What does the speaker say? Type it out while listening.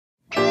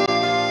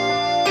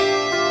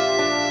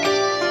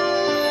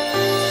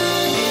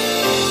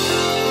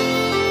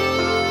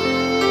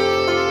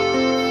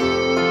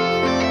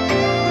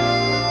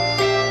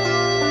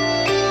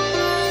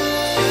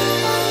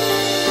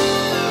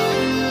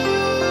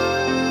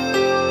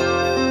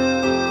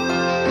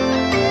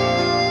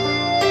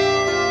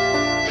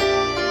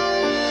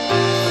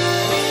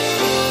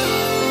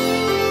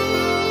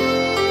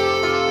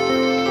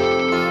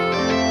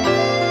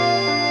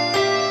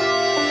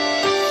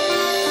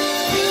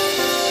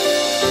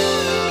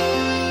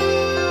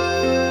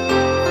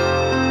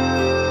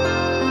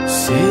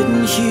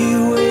he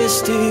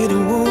wasted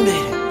and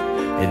wounded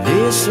at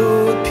this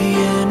old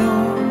piano,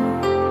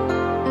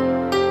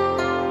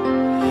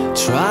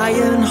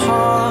 trying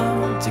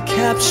hard to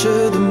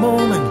capture the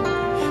moment.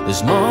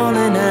 This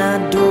morning I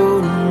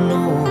don't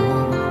know,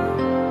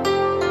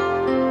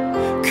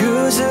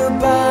 'cause a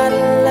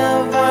bottle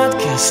of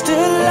vodka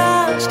still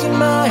lodged in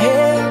my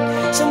head.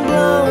 Some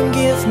blonde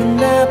gives me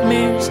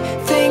nightmares,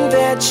 think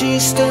that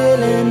she's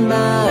still in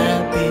my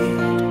bed.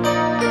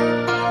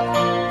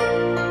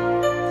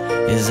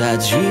 As I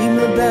dream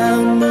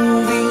about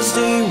movies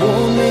they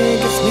won't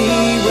make of me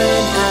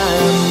when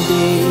I'm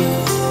dead.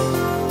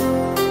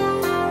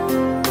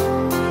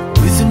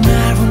 With an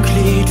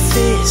ironclad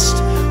fist,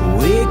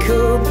 wake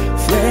up,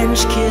 French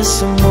kiss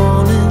some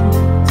morning.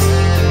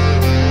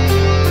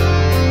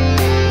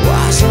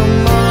 While some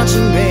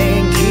marching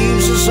band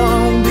keeps a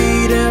song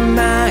beat in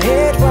my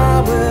head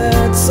while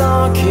we're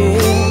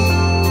talking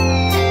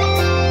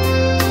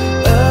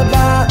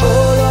about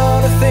all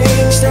the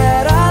things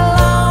that I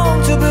long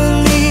to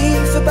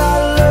believe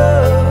about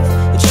love,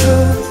 the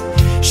truth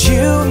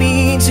you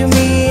mean to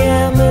me,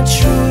 and the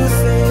truth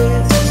is,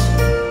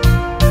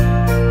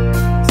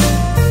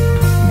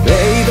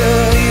 baby,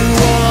 you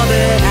are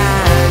that I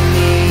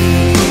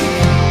need.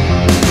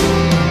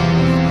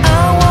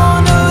 I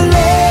wanna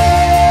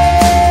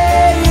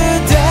lay you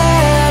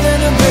down in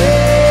a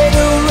bed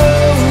of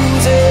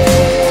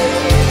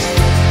roses.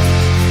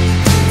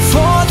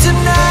 For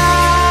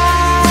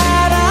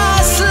tonight I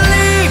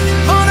sleep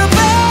on a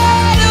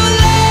bed of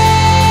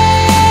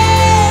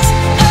lace.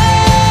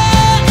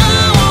 Oh, I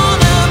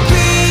wanna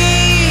be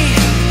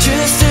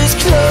just as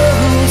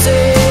close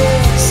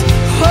as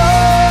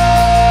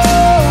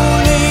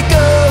Holy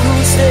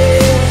Ghost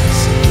is.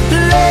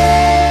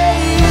 Lay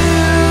you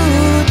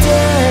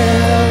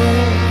down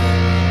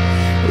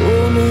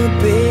on a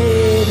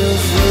bed of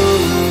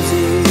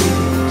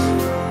roses.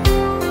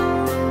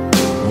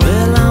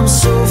 Well, I'm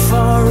so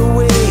far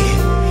away,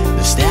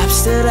 the steps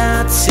that I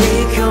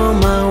take on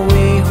my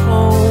way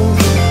home,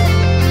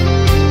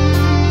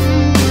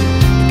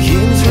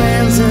 king's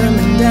ransom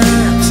and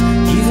dimes,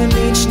 even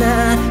each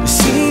night we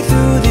see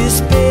through this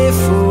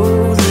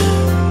barefoot.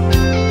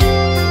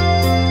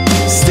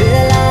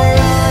 Still I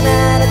run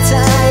out of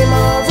time,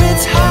 or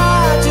it's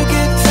hard to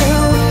get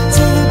through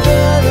to the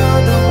bed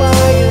on the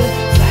wire.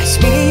 Flash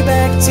me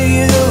back to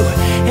you,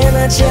 and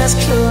I just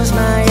close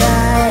my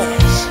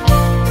eyes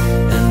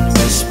and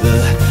whisper,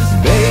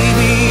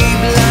 baby,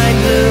 blind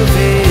love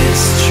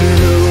is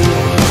true.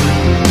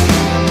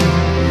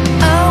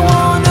 I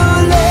wanna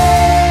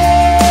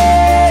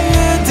lay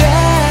you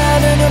down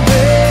in a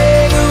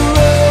bed of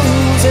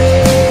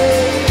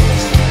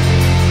roses.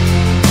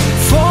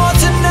 For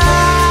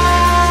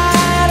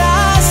tonight I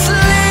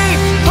sleep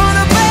on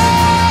a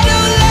bed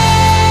of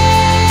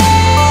lace.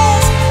 Oh,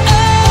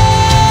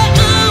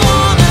 I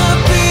wanna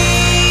be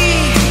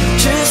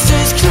just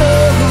as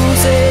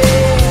close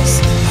as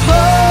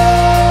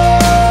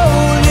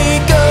Holy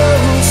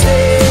Ghost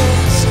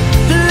is.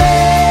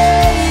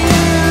 Lay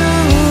you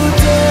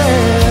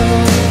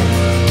down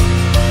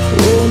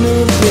on a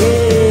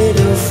bed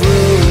of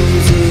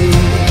roses.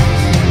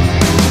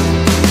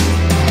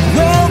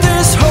 Well,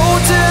 this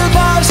hotel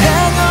bar's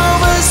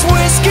hangovers,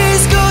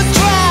 whiskey's go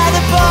dry.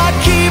 The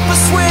barkeeper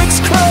swigs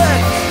crud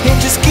and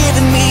just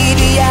giving me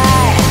the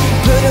eye.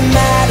 Put him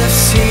out of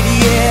city,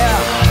 yeah.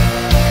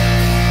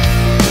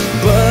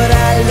 But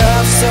I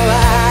love so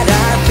hard,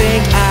 I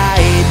think I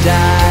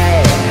die.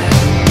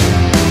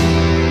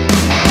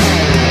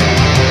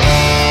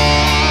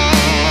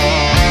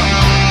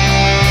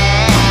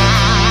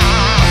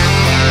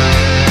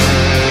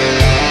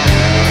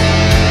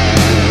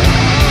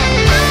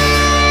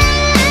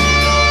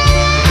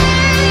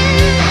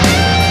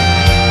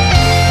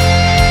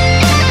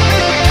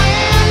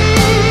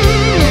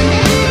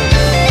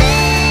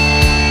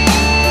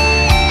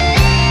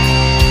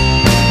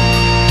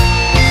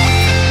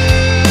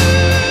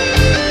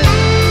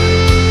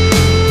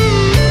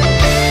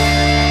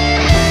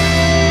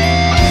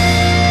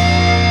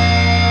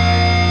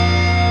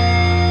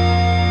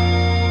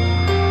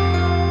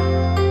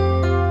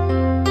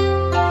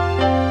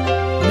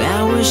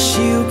 Now as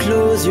you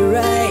close your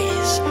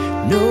eyes,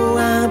 know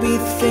I'll be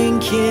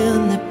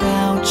thinking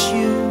about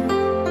you.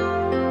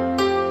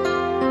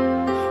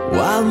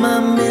 While my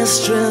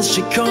mistress,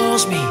 she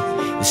calls me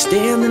to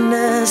stand in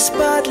the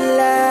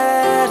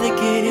spotlight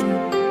again.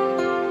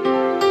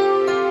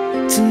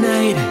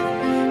 Tonight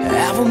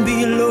I won't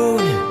be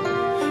alone.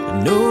 I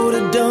know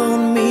that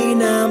don't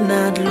mean I'm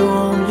not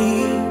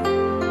lonely.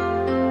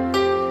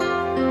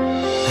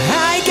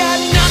 I got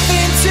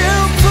nothing to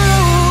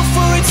prove,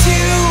 for it's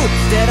you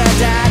that I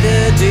died to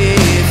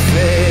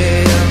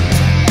defend.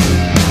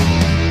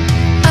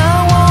 I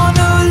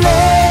wanna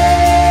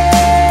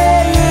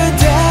lay you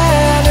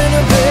down in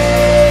a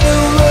bed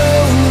of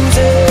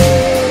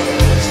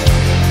roses.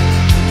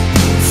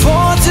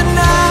 For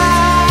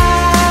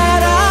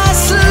tonight I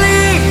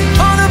sleep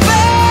on a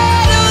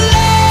bed of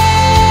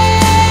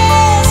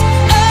lace.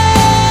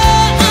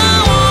 Oh, I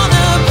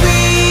wanna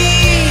be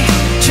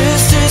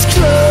just as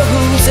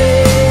close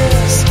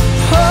as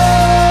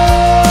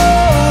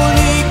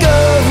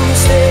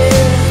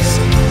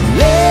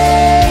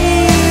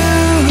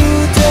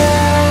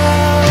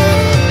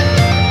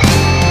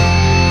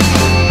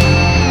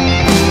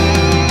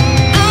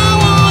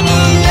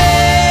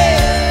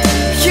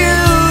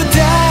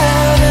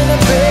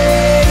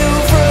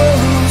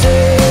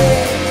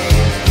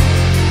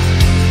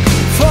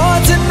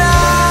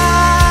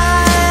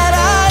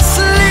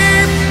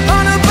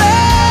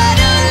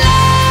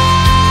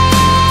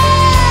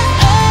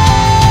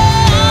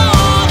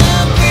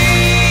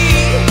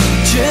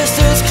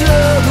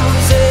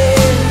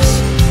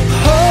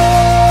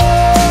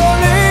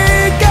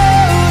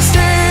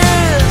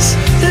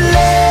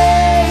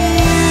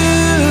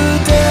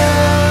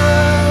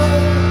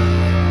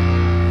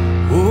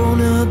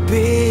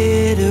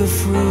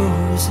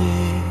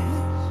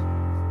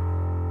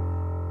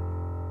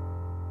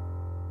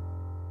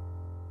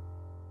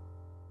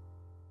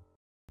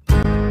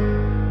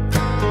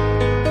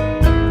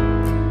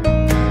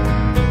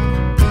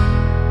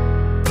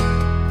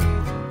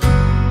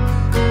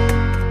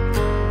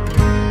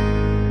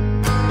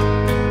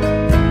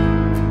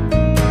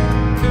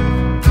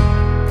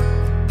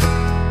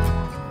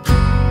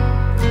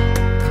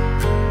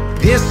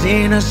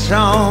Sing a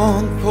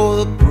song for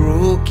the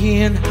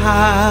broken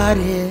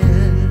hearted.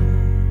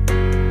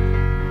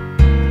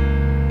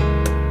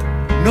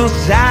 No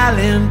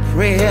silent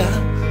prayer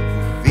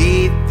for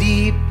faith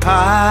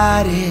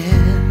departed.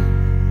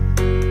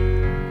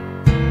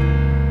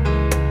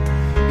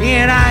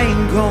 And I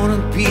ain't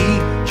gonna be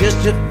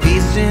just a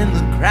face in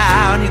the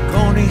crowd. You're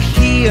gonna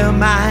hear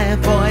my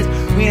voice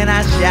when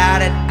I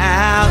shout it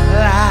out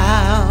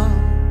loud.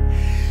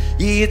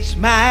 It's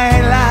my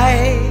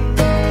life.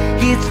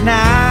 It's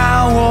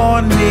now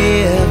or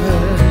never.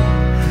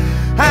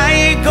 I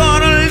ain't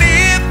gonna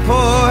live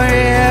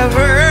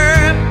forever.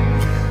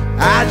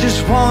 I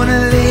just wanna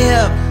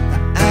live.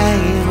 I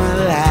am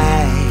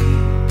alive.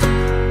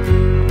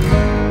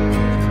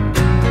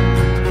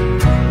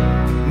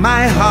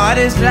 My heart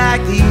is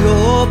like the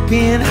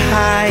open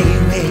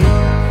highway.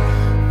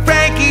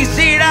 Frankie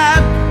said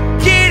I'm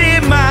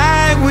getting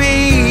my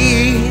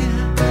way.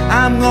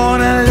 I'm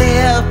gonna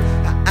live.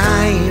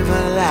 I am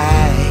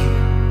alive.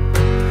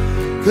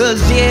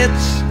 'Cause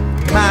it's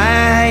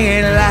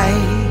my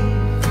life.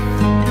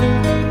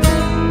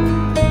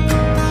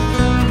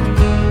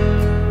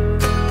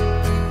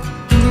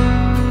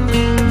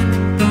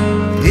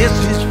 This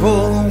is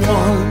for the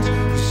ones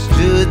who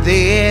stood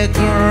their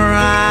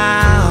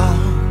ground.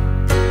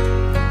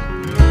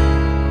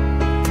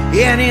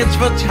 And it's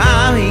for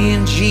Tommy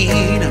and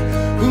Gina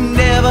who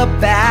never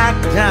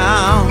backed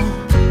down.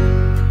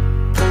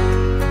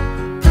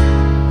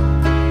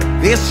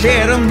 They say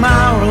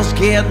tomorrow's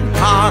getting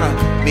harder,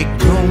 make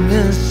no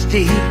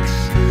mistakes.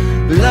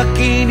 Luck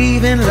ain't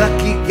even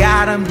lucky,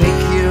 gotta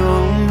make your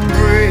own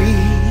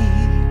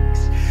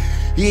breaks.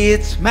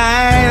 It's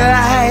my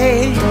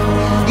life,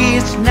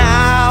 it's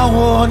now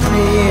or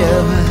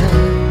never.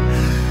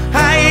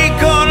 I ain't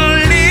gonna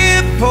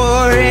live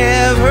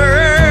forever.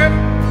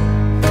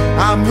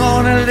 I'm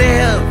gonna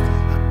live,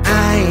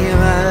 I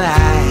am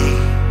alive.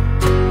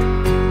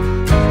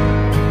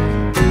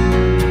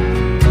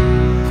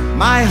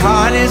 My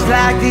heart is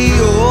like the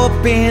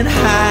open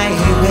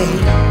highway.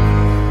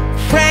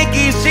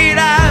 Frankie said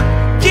I'm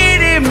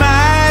getting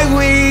my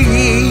way.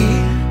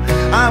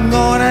 I'm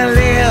gonna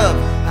live,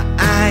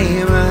 I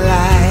am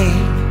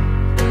alive.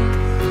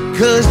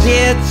 'Cause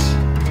it's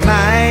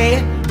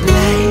my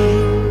life.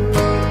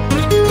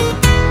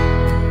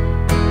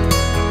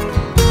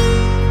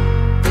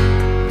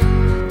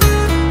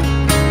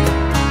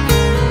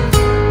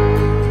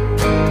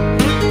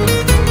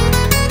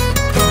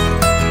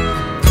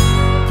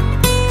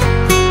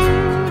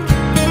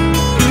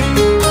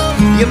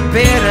 You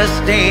better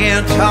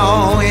stand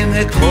tall when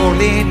they're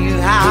calling you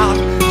out.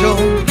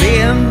 Don't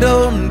bend,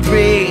 don't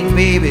break,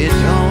 baby,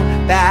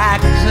 don't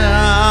back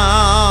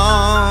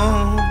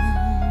down.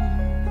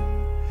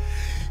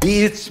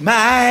 It's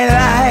my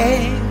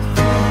life,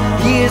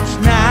 it's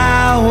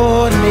now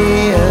or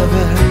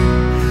never.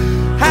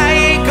 I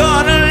ain't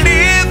gonna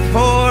live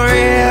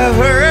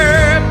forever.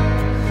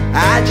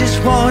 I just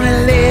wanna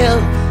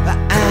live,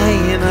 I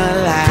am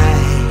alive.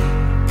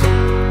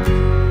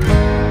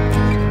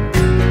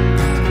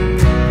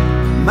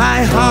 My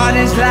heart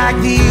is like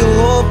the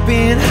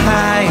open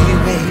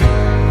highway.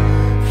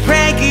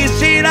 Frankie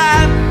said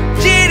I'm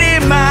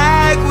getting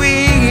my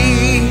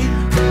way.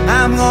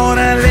 I'm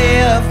gonna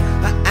live,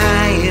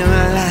 I am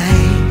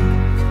alive.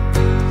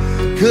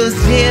 'Cause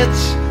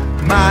it's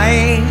my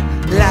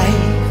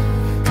life.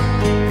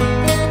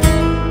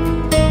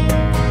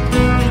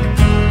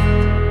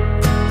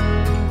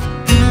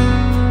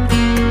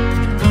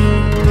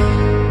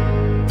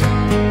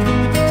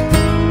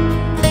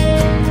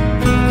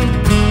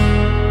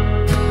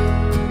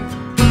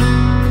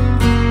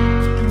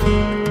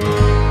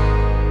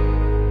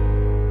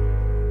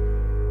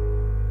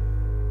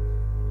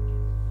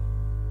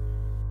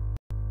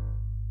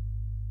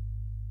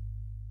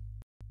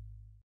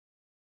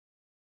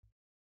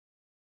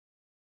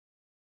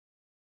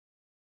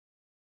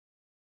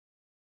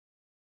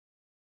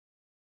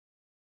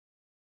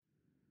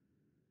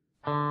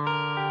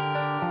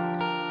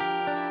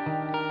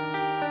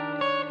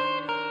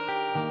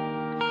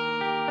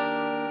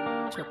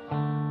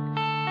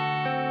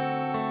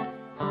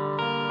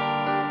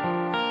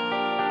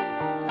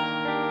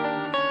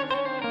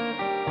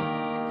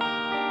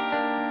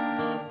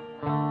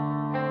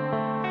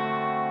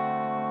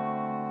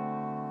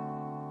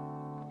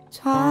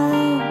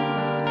 Time,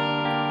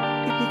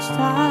 if it's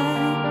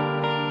time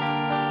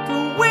to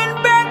win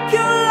back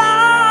your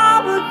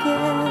love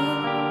again,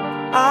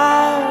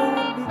 I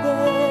will be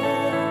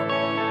there.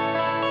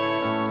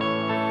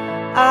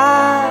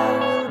 I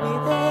will be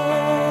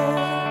there.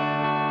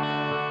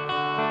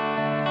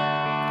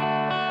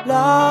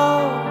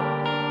 Love,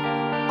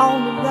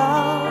 only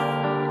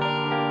love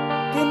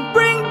can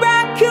bring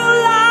back your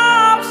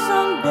love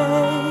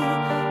someday.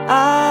 I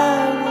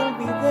will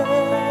be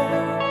there.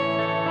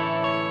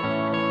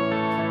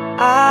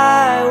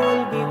 I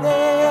will be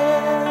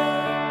there.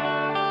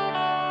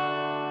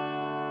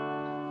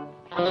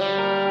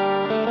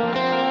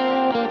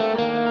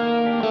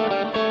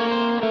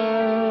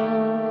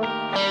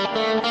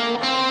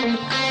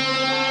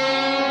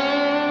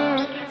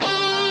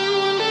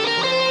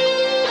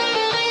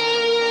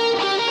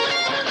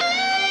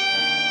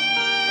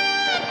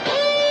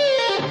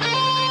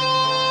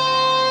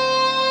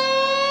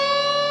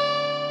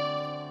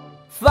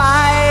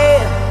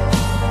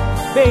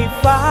 they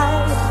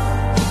fight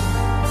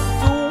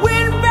to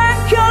win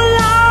back your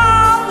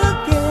love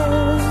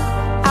again.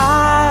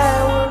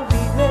 I will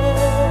be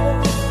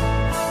there.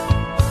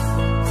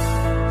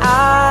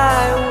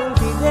 I will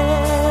be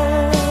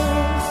there.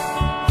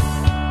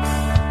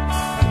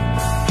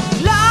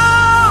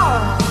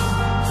 Love,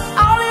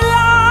 only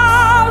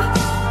love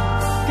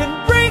can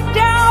break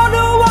down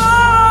the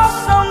wall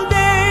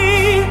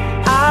someday.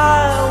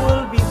 I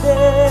will be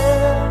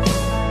there.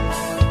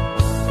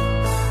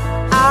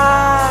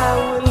 I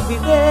will be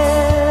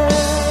there.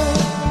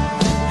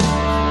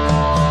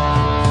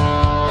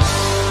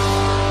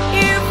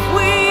 If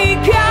we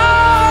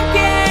can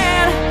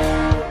get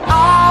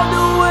all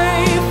the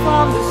way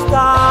from the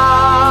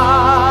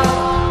start,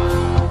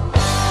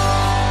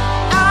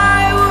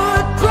 I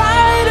would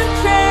try to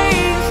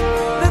change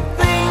the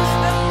things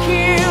that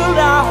killed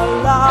our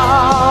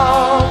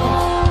love.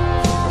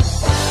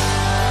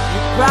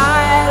 You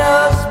cried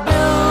us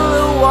build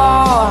a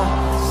wall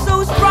so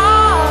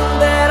strong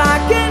that I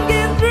can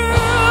get through.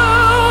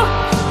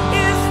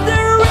 Is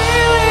there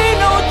really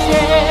no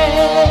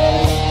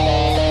chance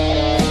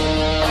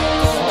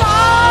to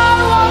start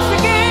once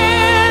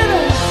again?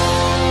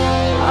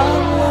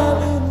 I'm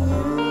loving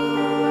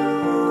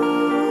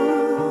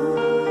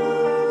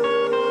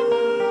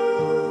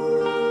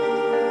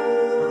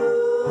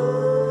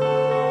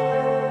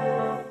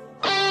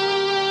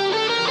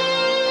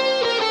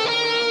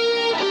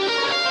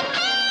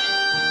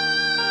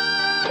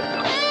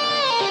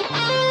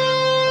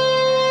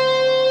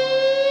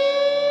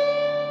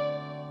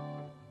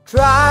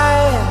Try,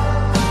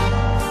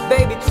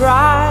 baby,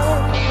 try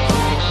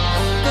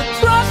to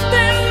trust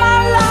in my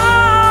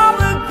love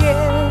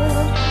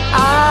again.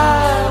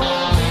 I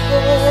will be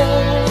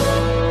there.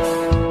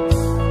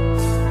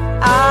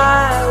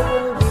 I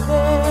will be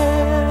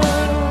there.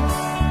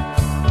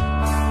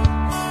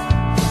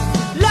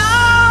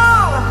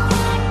 Love,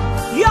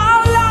 your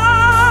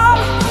love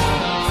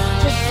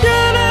just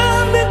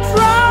shouldn't be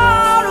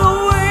thrown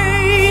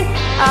away.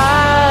 I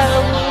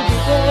will be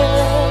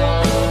there.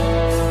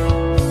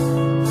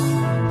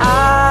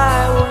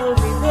 I will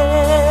be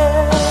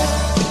there.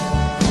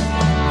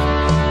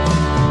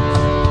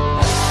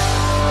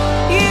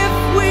 If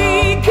we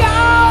go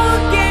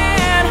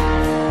again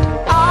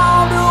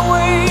all the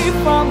way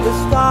from the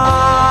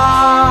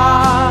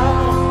start,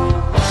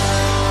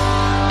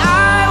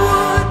 I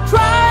would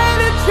try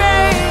to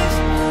change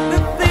the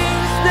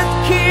things that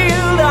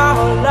killed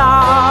our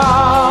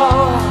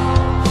love.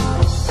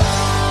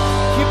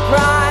 You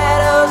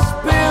cried us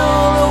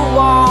build a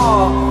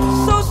wall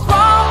so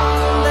strong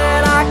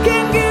that I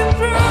can get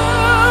through.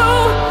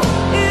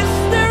 Is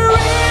there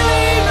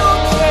really no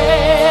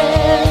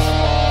chance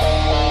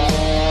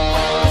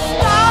to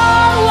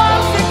start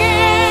once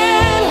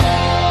again?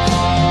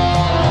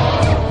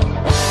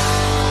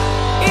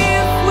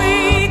 If we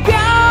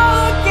go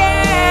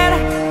again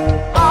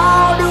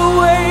all the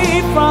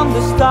way from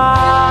the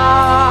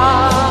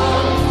start,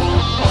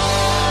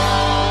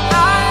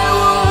 I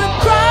would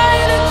try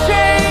to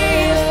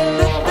change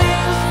the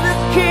things that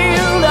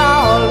killed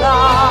our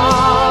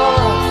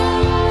love.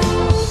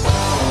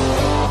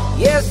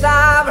 Yes,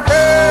 I've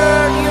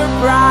heard your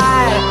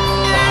cry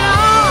and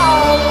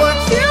all what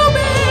you've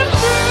been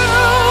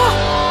through.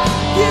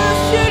 You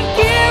should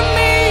give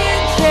me a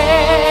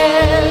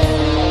chance.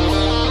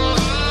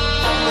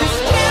 This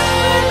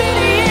can't be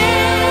the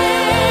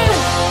end.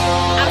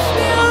 I'm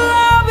still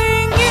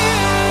loving you.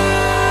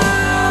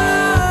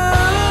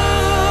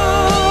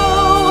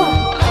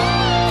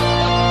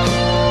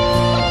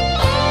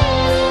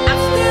 I'm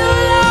still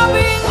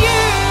loving you.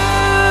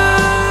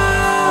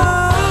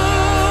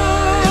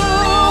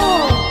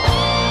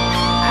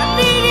 I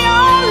need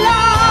your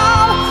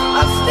love.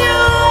 I'm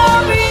still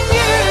loving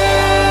you.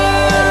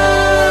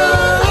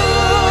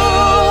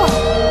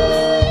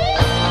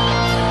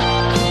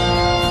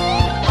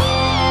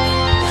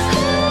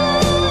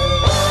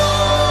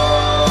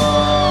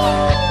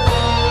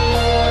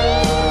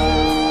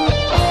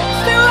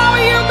 Still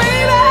loving you,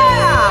 baby.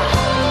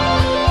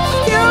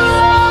 Still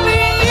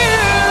loving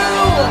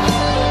you.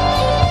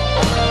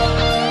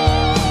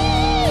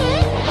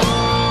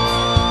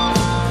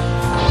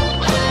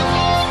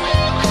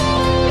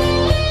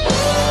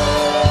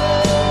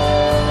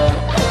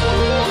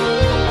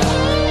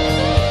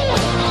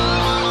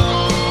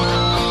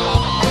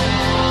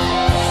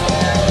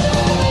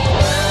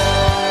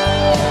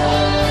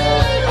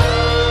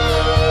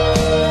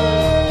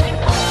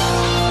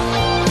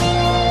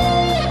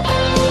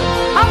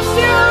 I'm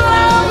still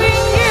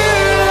loving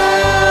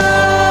you.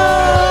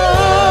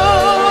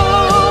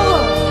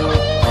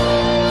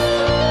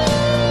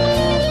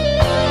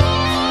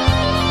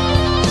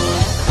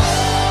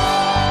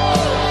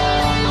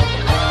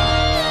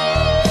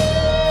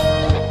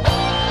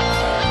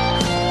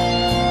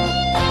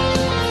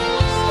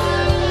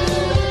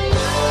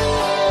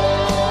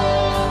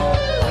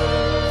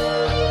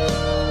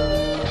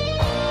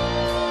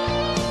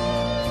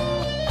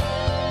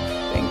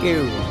 Thank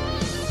you.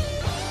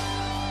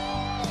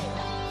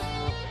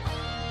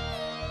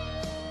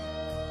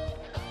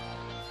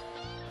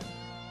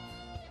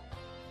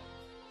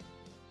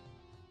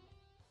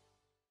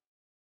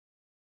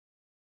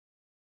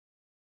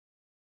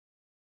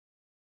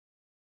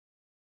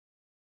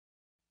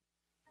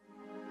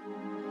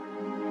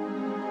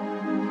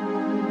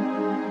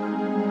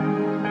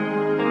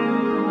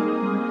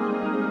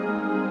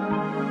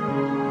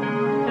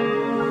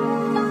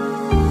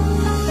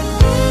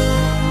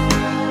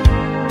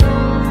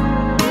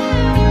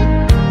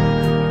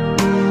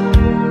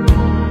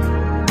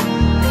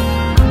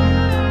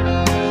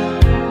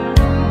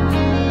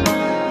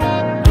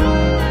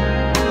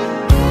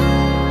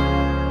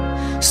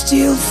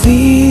 Still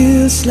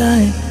feels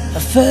like our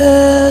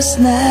first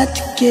night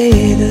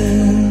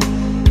together.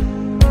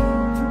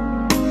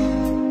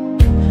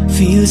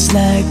 Feels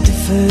like the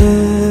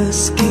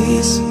first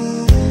kiss.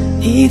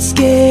 It's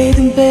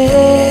getting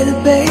better,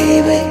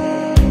 baby.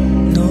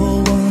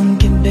 No one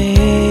can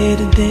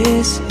better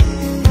this.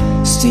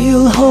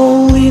 Still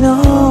holding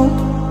on,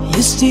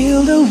 you're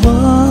still the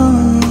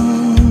one.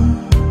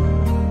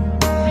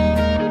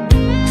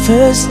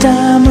 First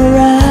time our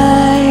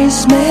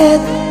eyes met,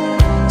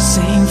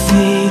 same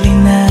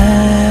feeling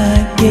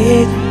I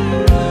get.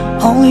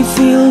 Only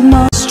feel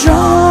much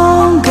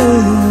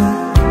stronger,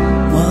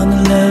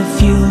 wanna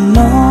love you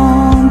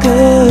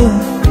longer.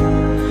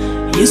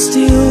 You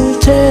still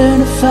turn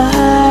the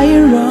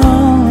fire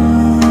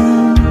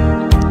on.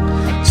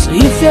 So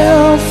if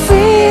you're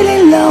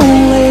feeling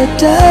lonely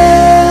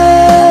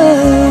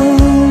down,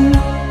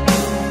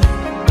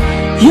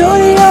 you're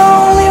the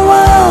only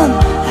one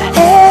I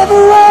ever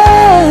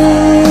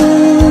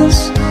was.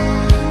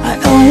 I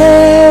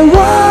only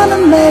wanna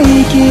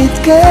make it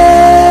good.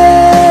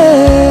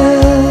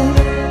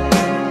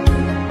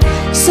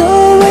 So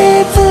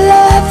if I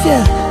love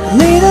you a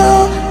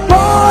little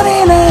more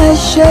than I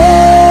should,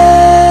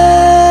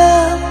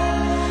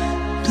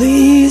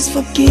 please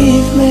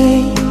forgive me.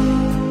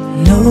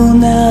 No,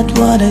 not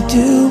what I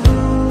do.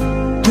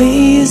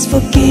 Please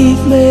forgive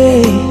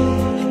me.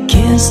 I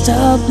can't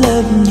stop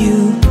loving you.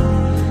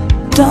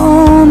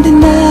 Don't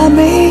deny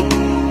me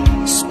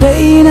this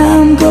pain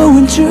I'm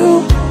going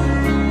through.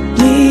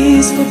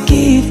 Please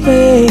forgive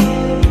me.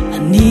 I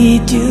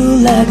need you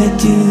like I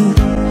do.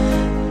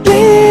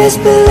 Please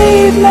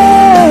believe me.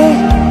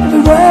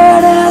 Every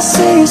word I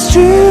say is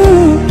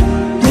true.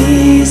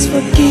 Please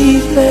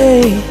forgive me.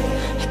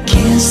 I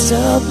can't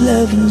stop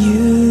loving you.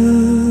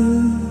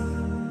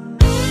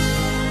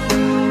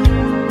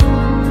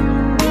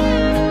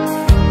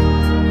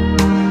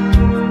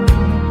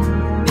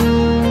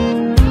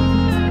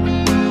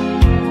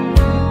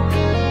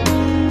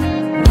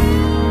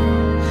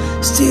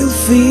 Still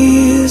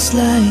feels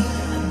like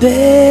the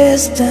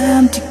best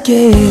time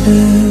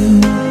together.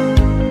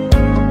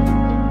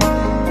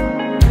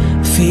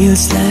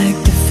 Feels like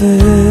the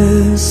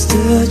first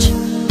touch.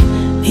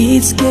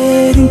 It's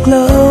getting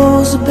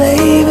closer,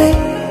 baby.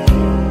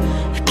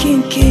 I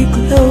can't get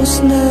close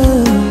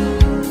now.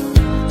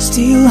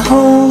 Still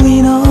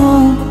holding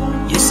on,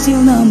 you're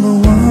still number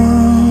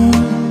one.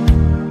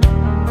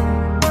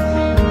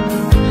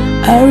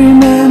 I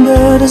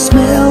remember the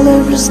smell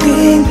of your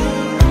skin.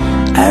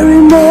 I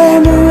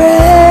remember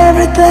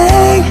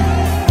everything.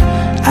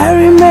 I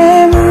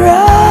remember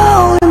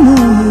all the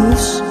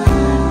moves.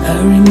 I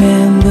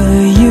remember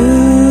you,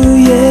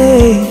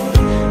 yeah.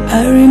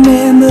 I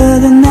remember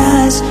the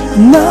nights,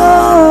 no,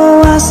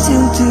 I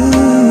still do.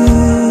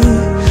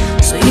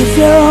 So if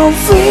you're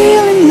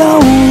feeling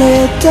lonely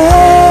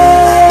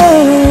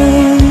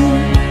down,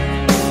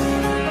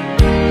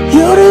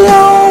 you're the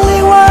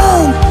only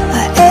one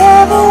I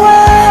ever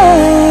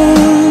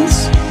was.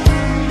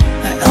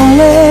 I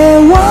only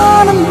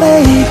wanna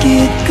make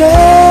it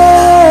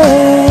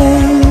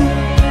good.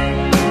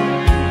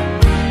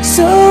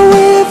 So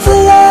if I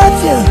love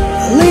you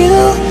a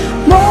little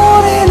more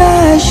than I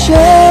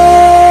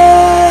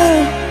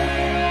should,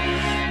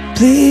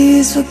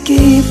 please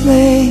forgive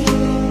me.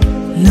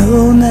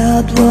 No,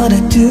 not what I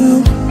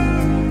do.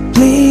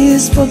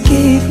 Please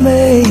forgive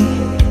me.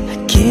 I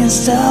can't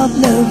stop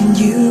loving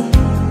you.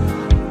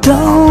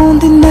 Don't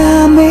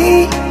deny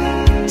me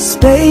this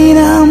pain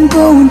I'm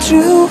going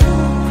through.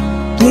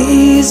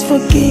 Please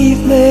forgive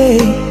me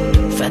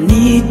if I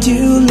need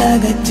you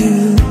like I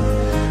do.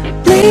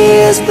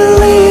 Please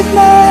believe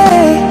me,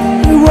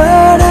 every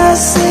word I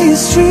say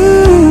is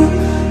true.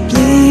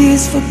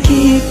 Please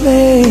forgive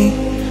me,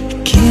 I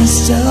can't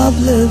stop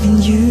loving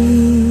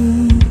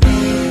you.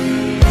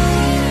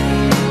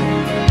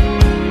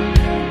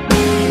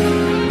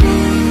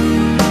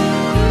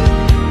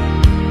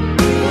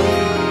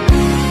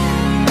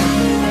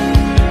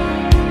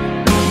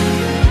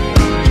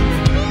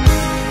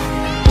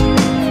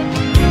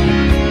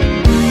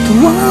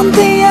 One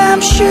thing I'm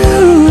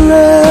sure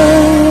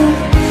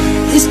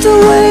of is the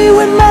way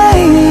we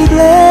made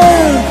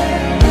love.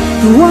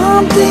 The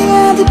one thing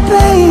I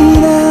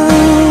depend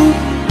on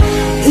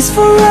is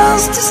for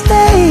us to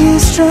stay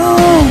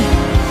strong.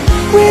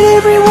 With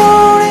every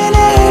war and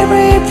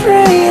every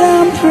prayer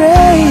I'm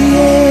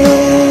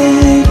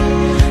praying.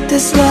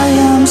 That's why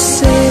I'm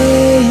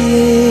saying,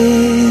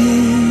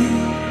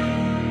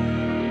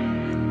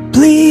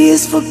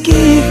 please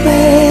forgive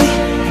me.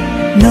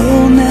 No,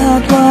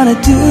 not what I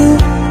do.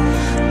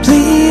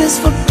 Please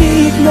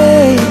forgive me.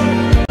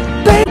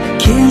 Baby,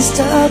 can't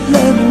stop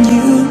loving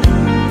you.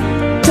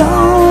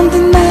 Don't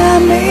deny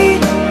me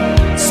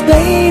this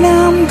pain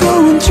I'm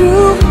going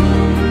through.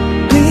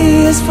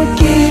 Please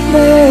forgive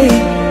me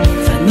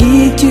if I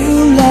need you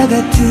like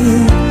I do.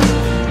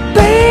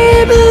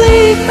 Baby,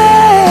 believe me,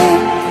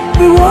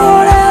 every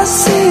word I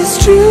say is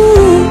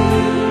true.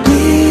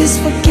 Please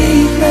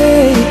forgive me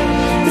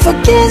if I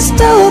can't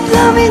stop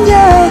loving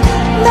you.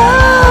 No,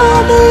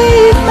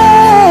 believe me,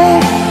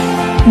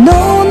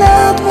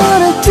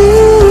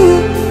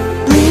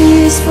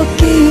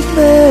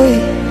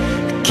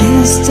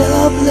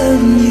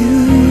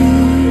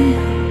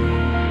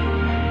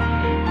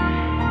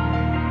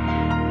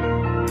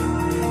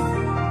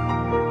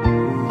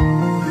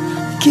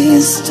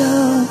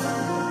 stop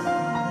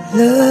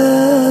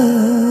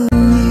loving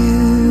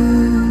you.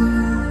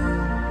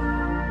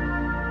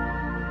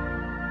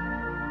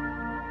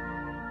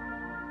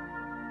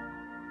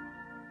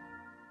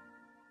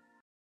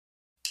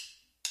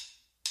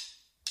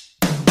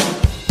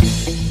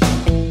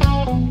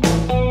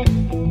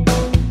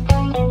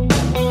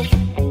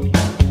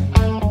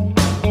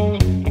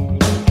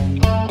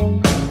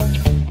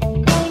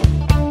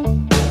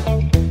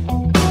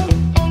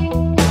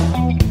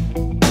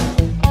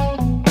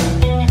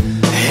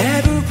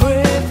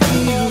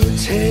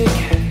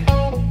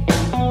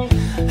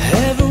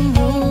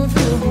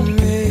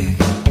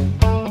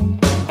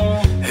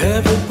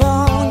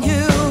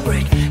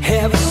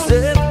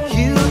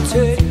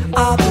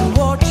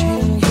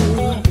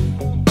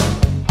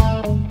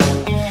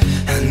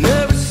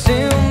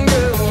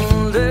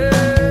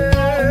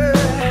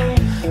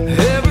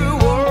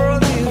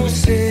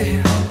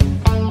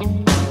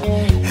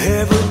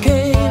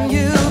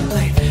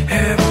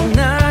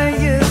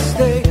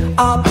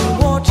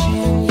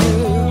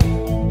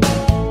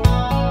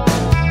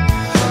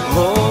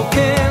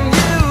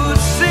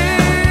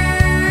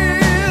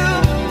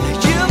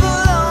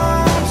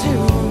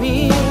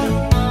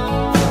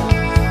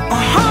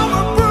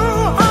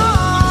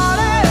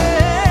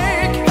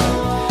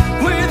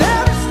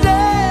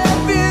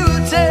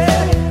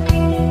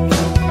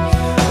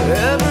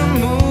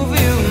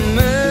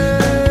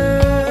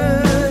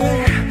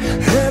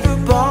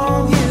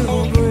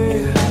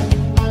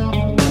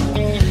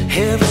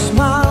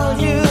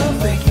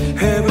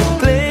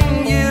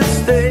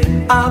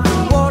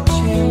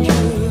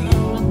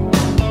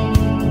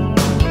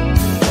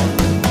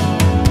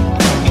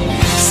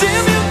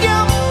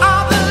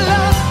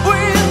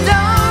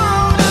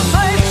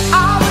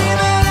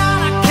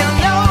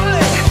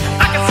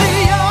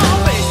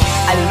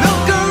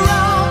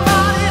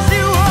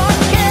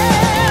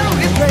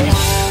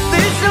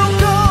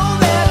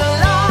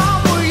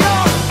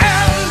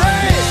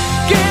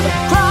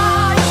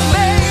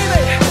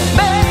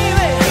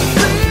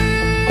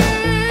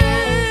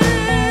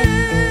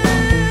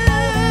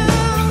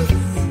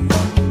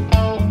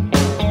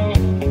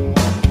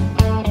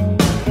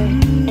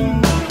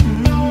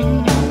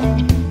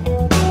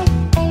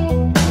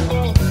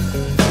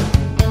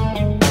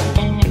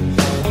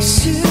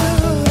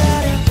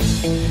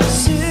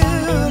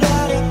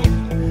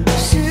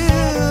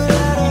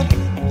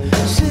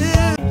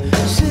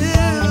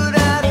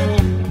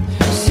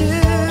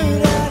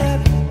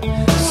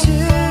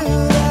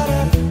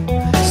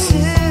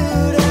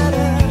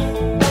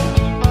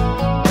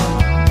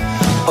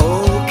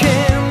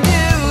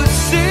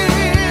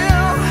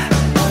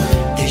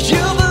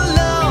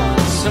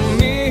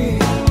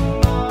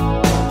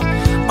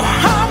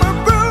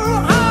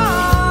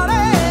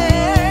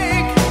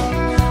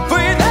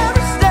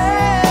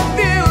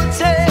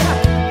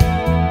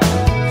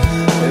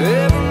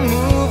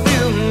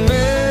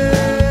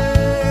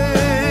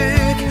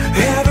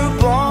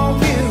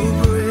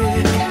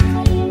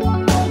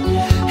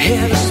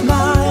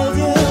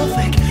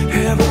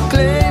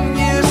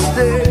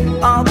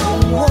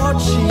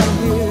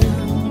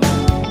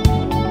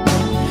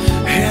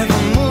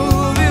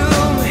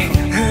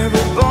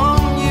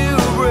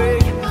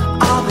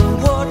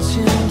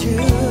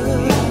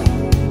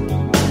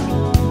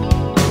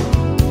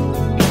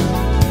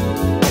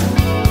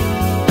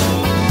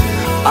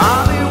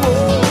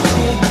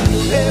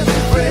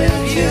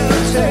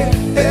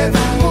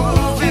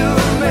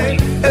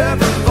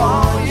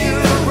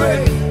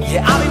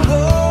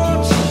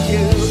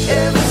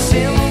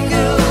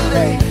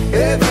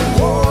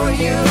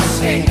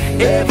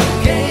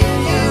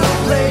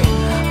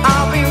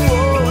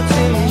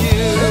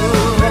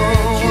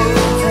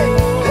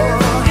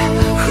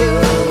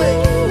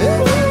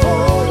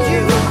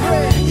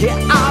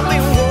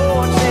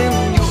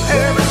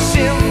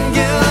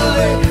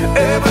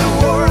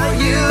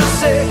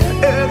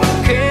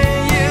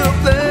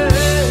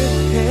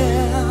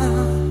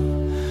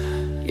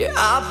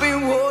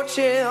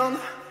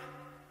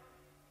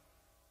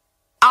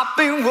 I've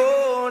been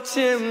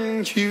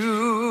watching you.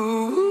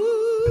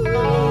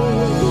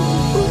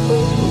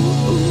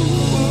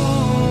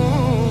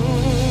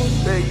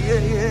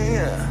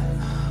 Yeah.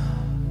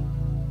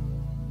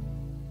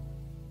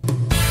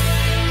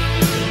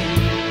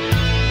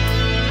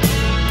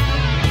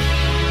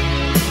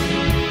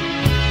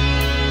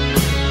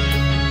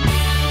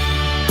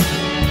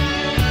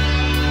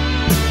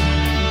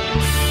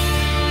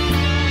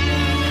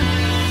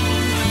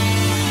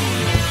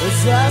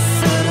 As I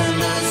sit in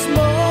the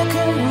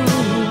smoking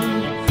room,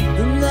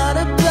 the night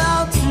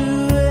about to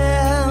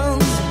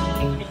end,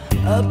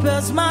 I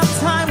pass my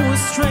time with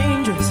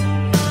strangers,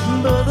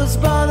 but those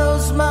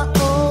bottles my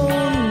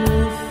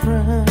only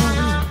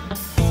friends.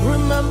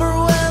 Remember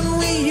when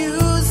we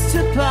used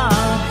to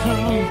park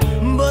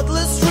on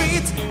Butler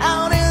Street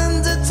out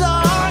in the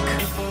dark?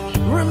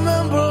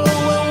 Remember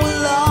when we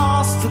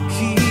lost the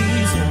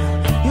keys?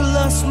 You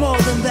lost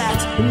more than that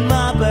in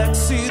my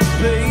backseat,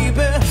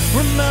 baby.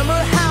 Remember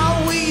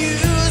how we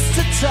used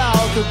to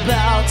talk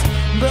about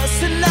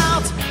busting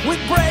out,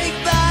 we'd break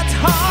that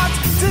heart.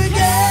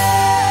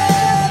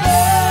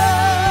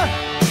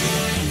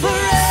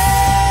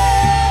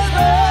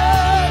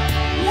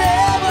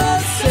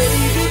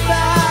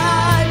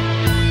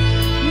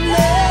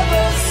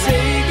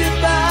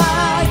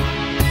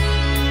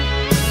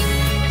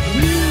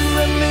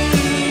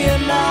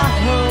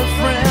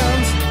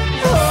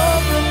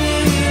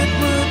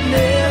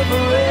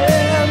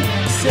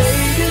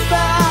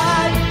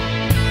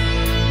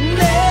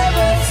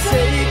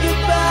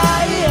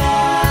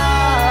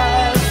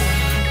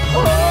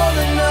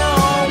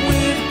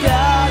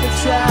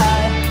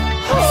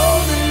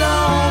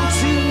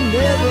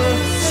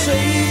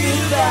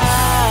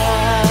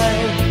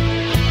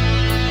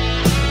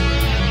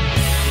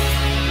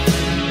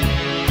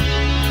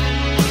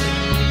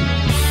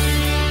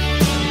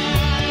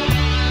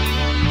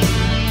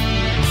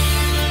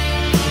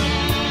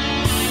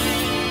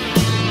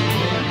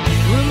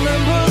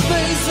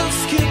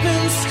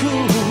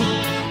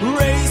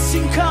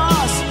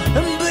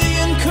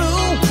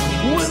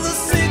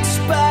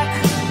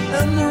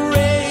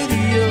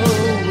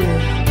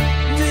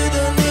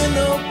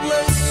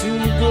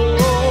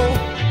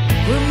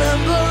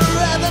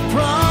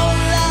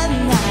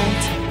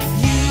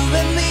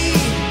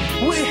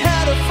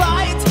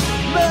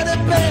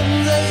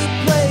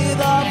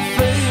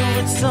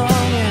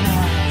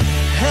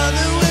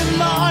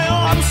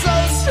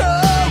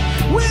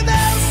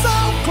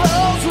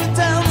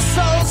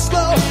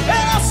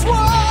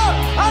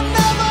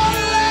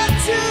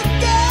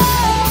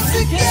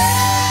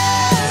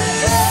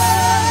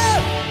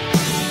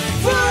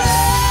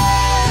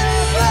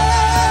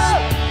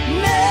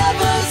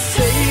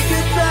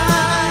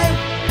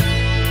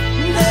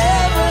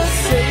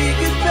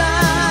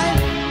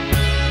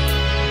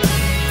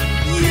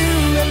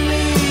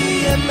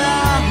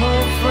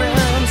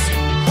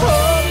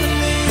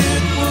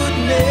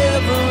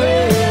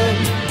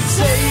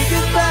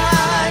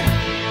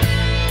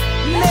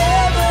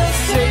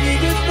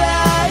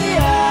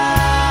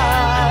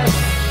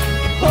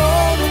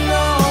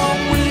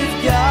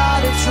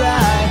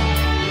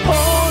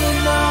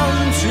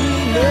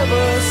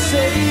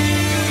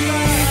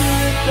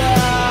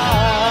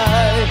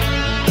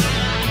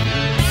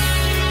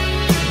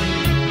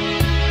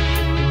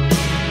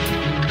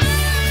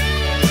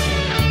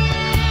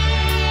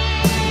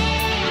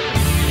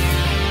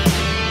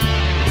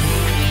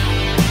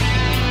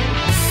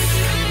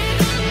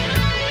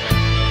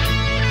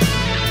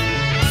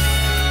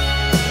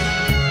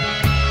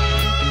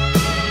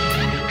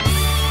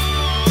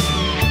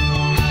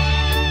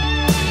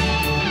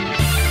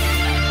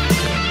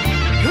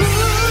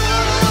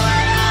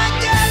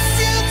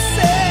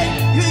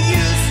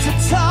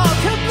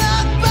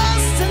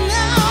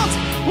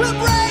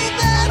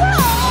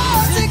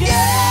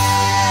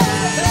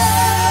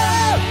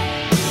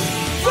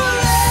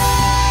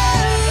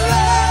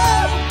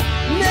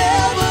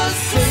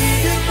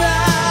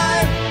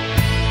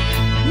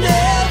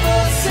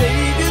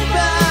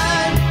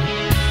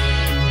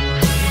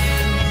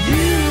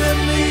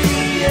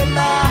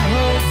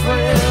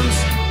 friends,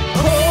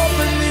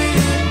 hoping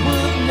it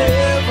would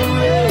never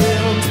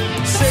end.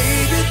 Say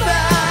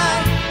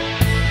goodbye,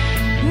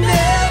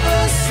 never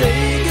say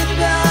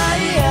goodbye.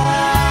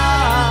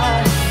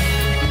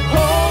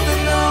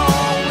 Holding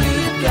on,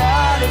 we've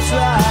gotta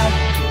try.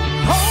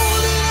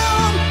 Holding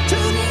on to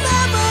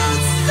never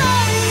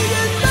say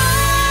goodbye.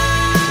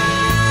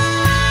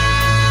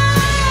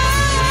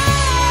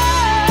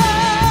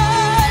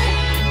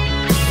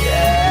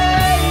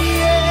 Yeah,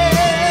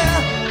 yeah.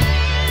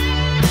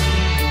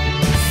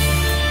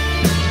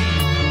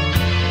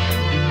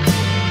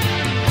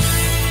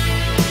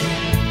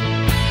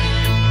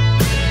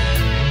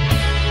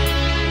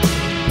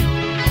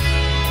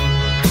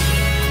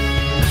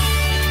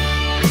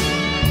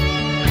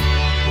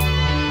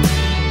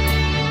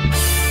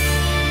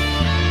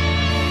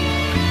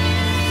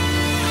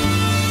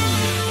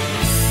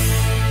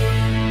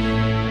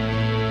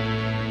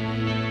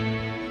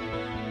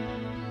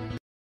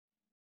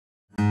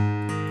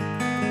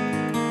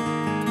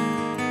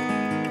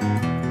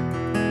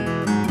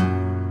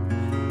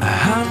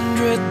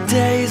 100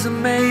 days have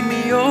made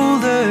me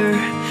older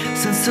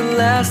since the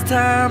last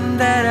time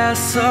that I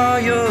saw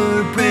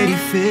your pretty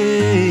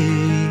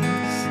face.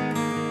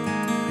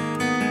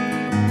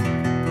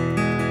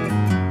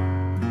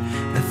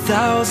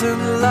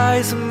 1,000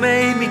 lies have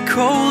made me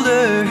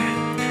colder,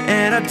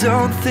 and I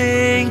don't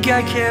think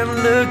I can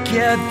look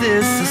at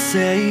this the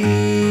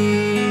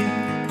same.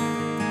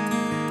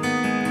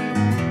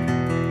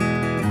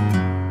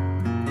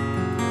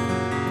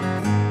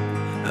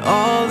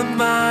 All the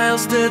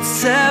miles that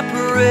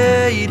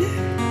separate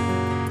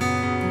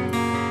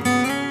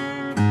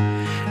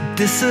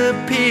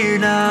disappear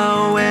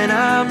now when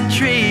I'm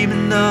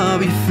dreaming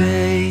of your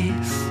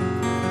face.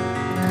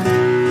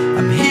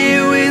 I'm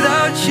here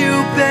without you,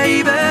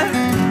 baby,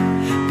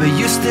 but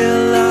you're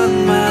still on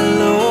my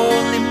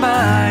lonely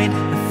mind.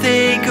 I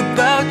think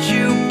about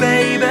you,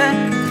 baby,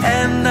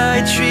 and I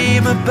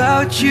dream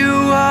about you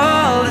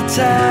all the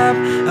time.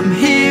 I'm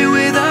here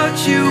without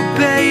you,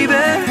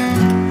 baby,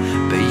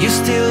 but you're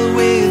still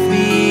with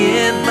me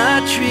in my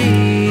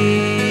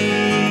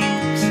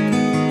dreams.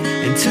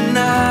 And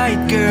tonight,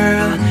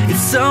 girl,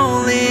 it's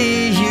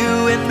only you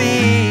and me.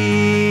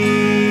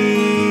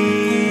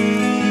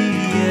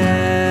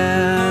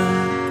 Yeah.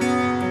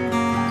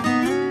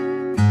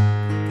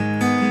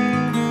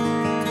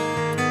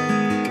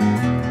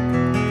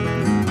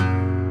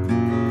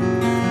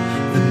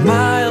 The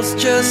miles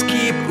just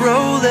keep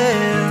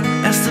rolling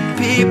as the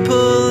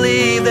people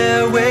leave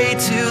their way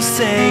to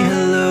say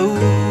hello.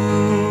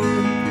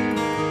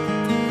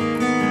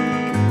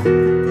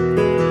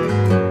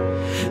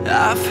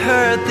 I've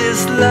heard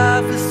this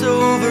life is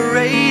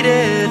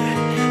overrated,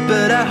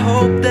 but I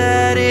hope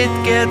that it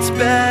gets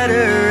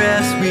better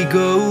as we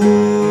go.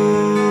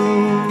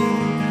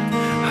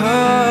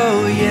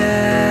 Oh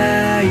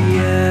yeah,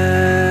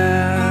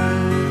 yeah.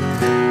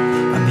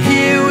 I'm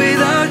here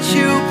without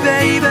you,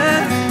 baby,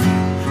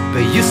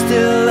 but you're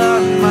still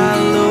on my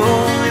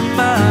lonely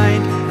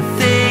mind. I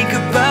think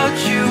about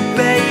you,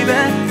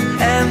 baby,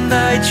 and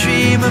I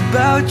dream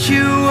about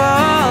you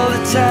all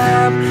the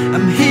time.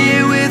 I'm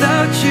here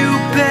without you,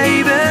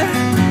 baby,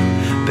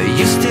 but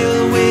you're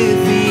still with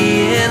me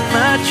in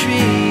my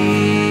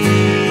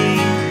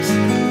dreams.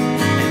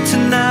 And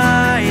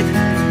tonight,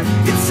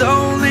 it's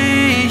only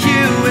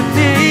you and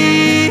me.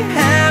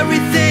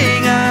 Everything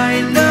I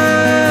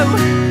know,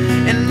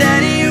 and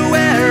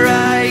anywhere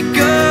I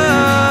go,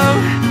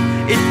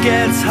 it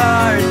gets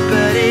hard,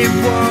 but it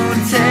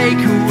won't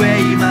take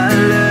away my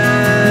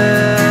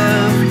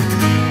love.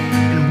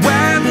 And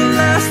when the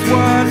last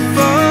one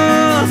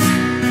falls,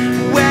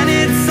 when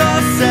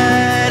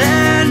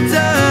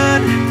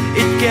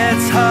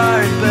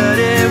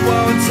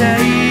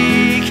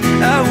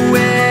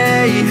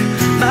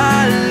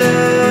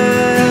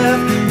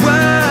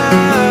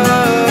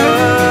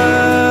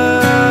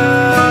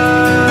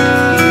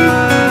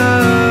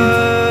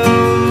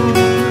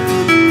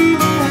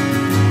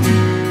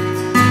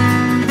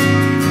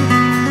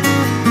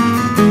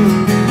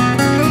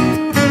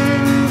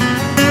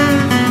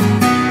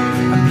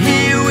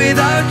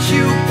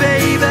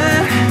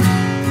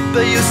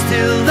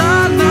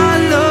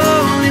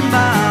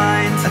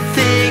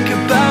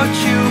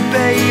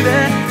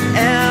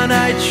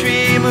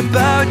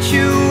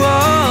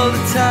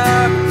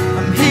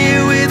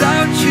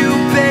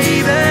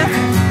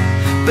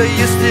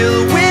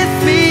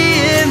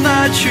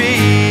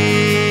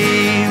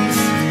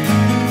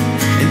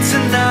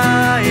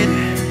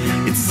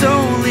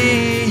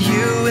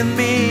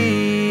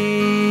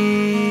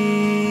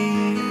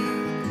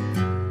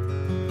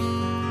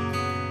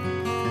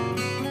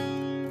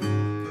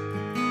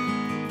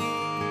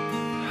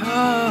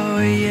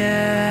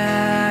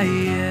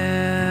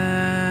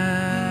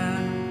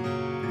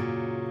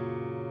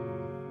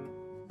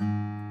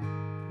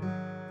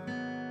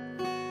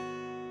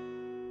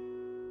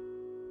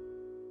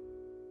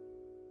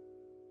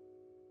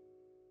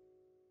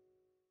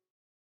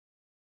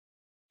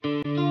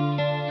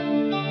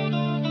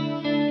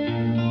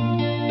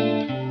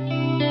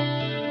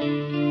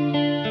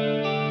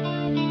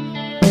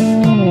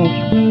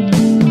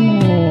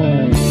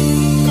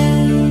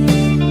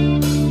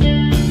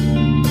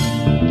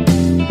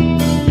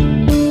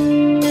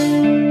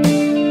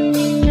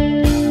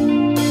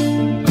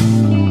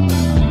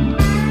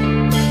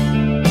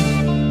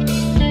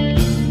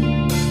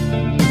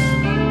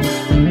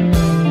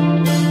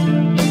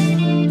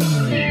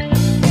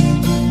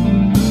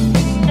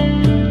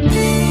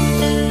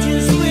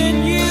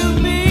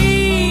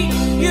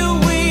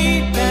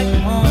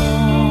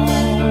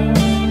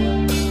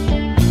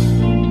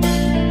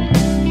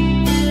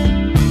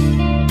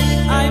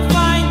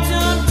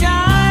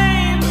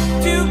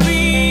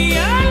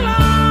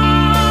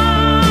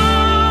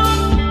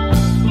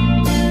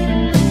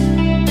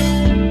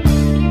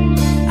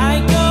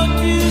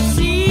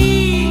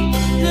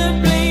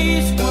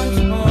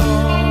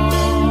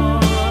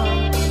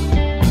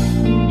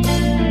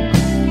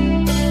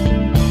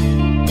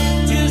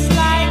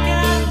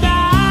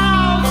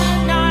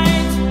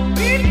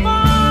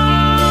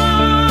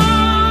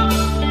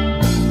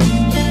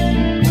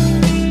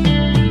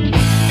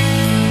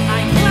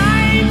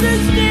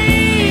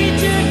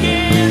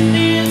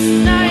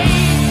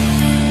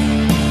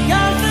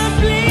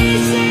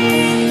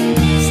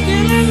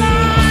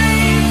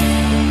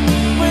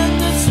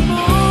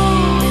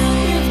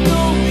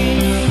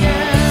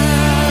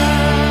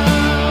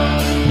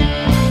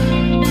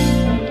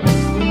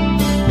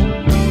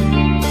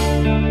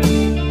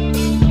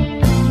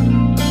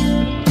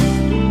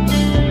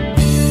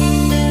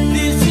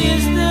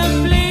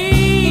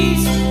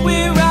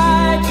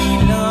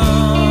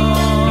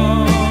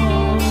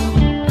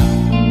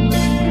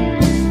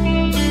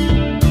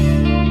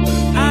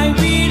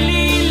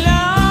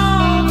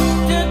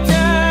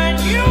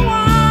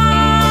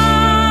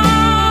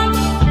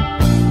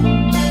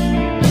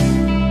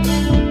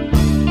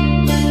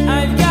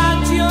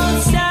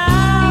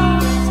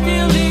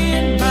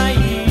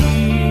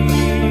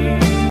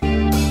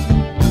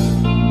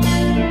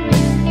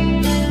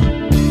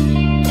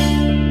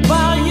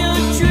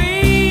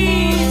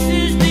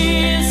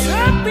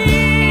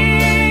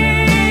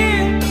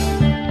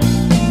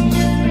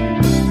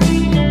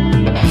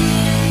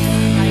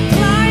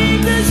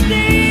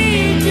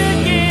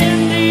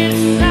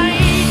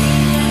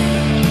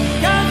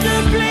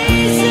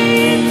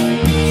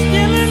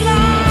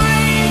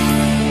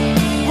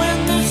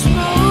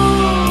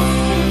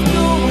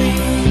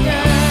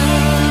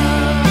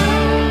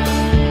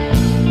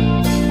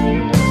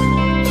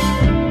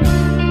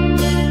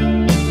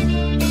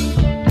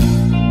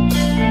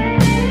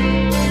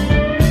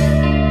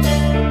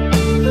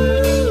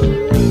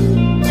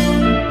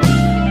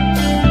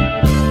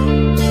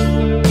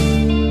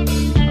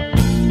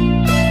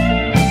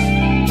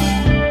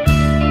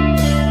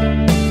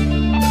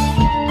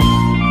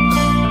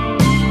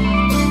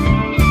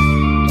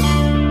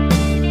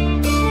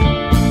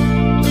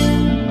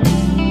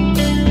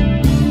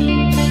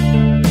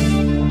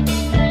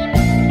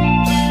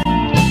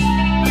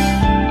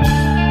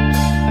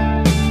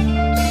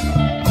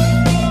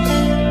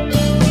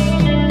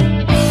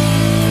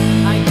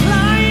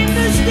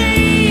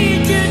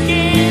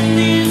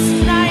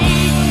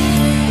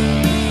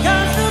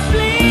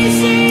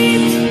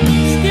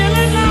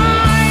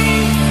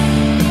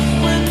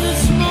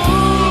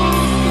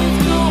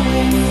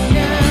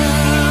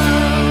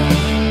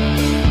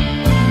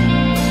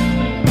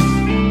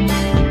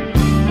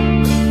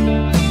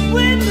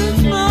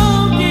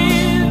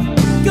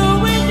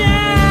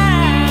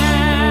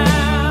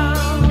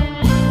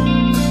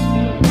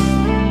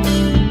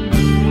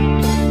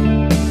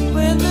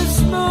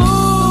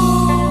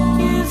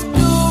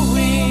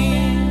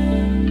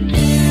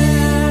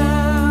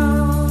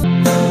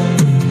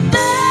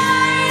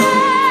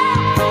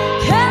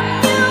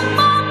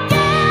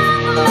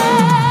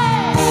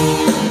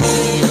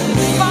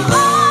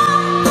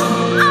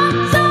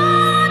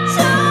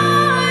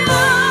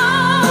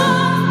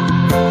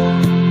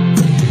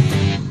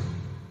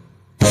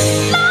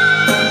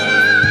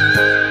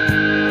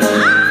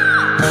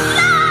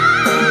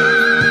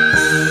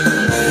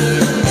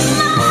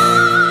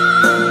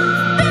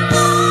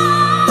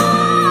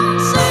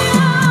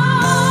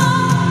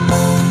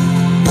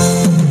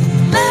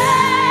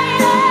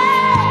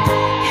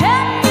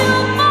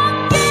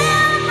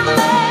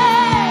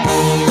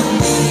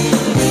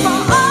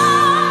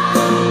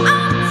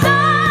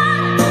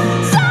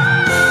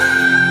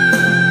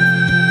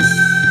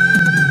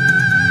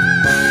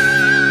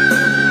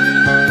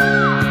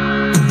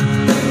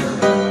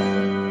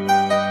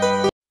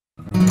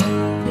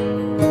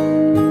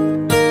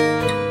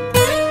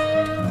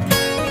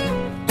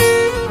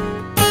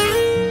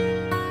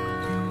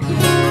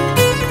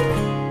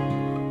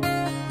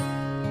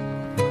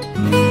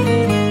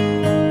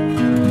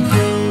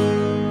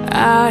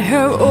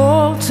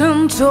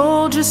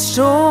the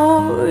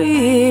story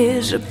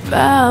is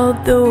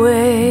about the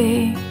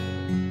way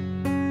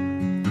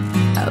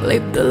I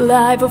live the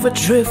life of a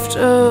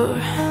drifter,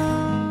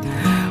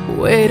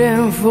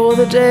 waiting for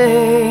the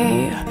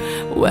day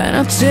when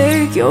I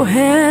take your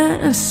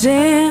hand and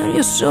send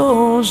your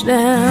souls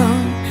down.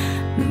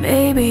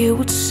 Maybe you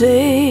would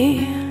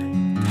say,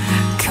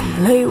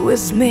 come lay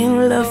with me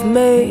and love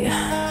me,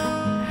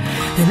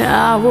 and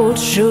I would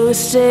surely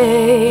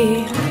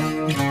stay.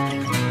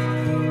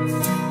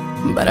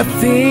 But I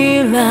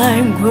feel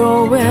I'm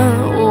growing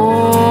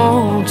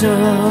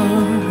older,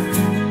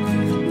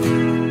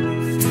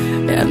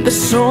 and the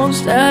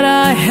songs that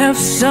I have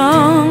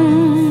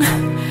sung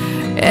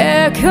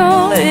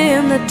echo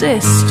in the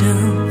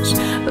distance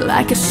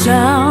like a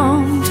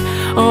sound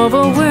of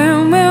a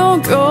windmill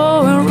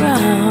going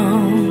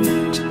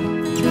round.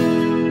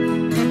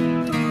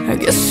 I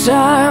guess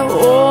I'll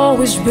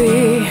always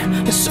be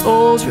a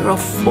soldier of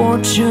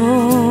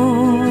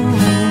fortune.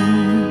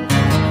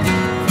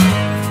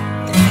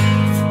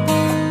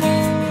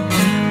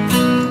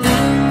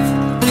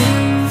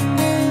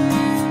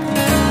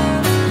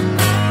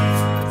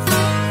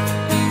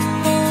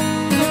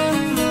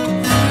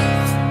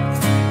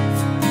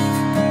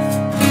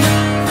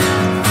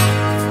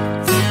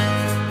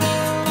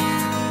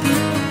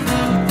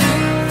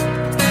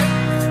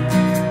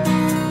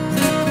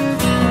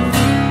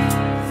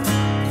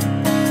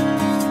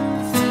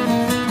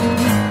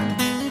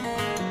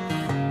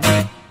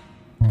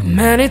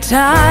 Many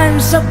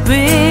times I've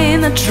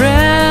been a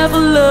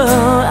traveler,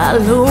 I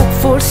look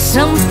for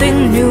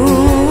something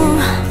new.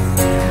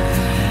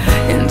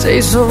 In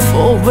days of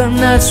old when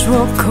nights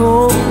were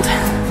cold,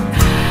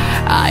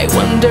 I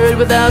wandered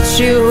without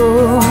you.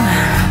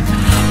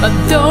 But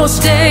those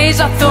days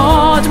I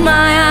thought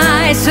my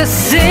eyes had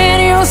seen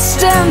you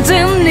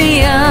standing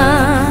near.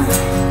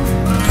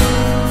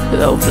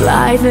 Though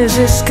blindness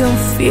is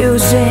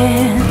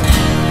confusing,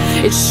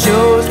 it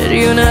shows that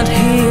you're not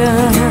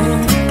here.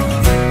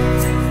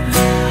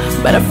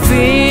 But I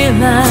feel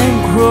I'm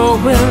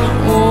growing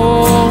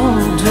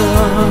older,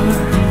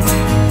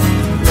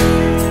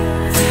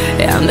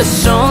 and the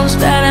songs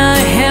that I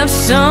have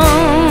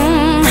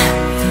sung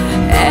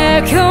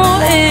echo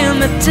in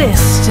the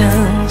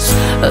distance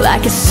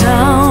like a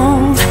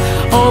sound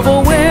of a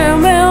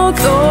windmill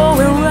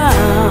going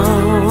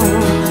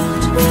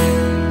round.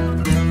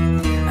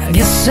 I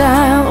guess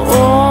I'll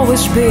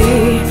always be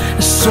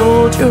a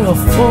soldier of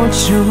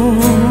fortune.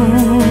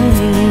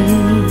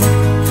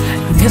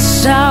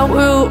 Yes, I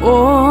will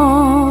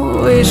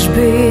always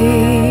be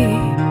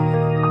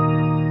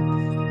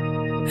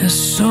a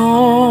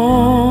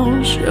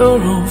soldier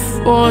of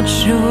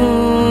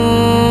fortune.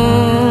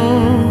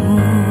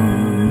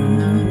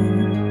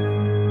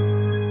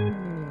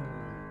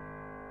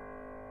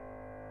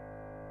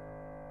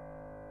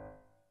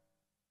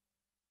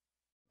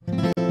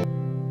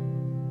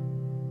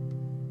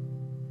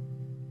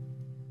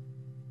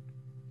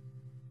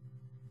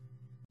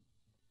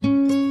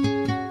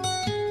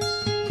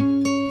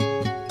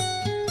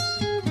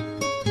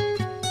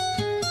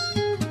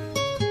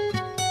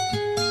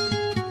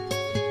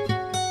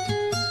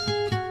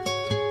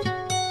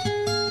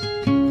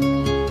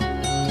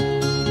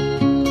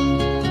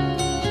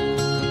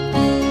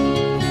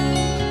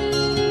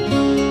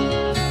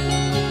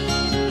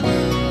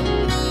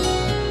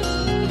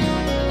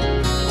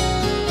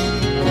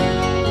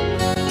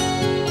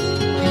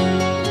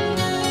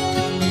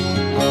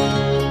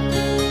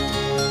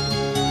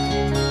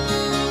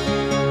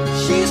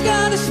 She's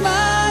got a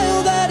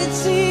smile that it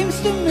seems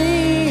to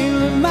me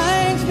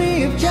reminds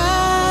me of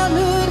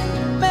childhood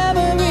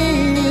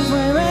memories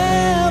where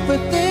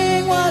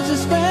everything was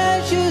as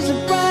fresh as a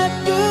bright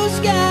blue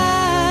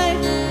sky.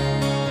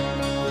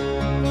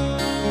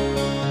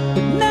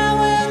 But now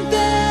and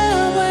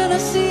then when I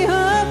see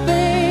her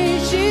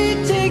face, she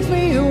takes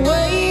me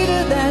away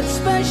to that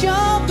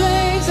special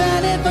place.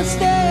 And if I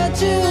stare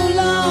too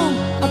long,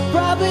 I'll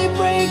probably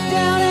break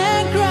down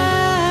and cry.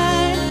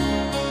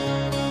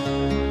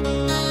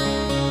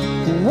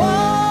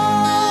 Whoa,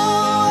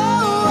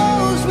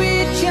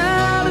 sweet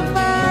child of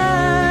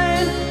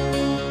mine.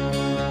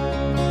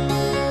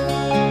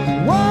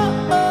 Whoa,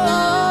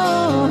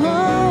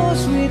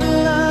 sweet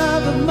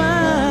love of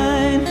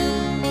mine.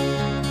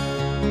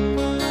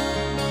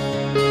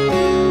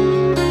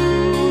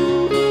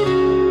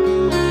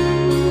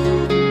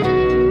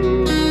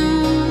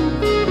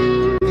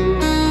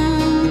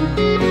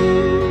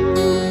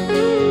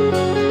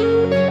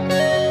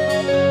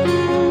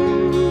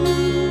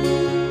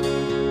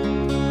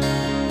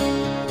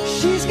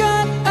 She's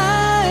got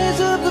eyes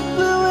of the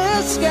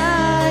bluest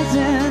skies,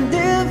 and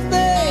if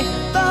they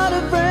thought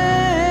of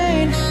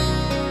rain,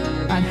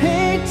 I'd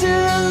hate to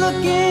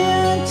look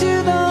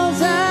into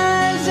those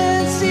eyes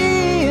and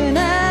see an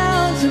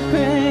ounce of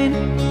pain.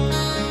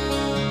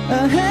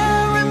 Her hair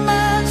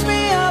reminds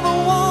me of a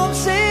warm,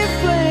 safe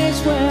place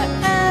where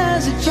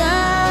as a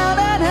child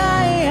I'd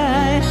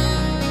hide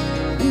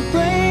and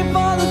pray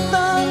for the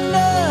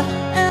thunder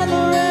and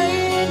the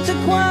rain to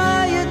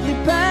quietly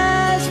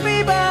pass me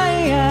by.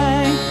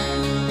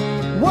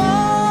 Whoa,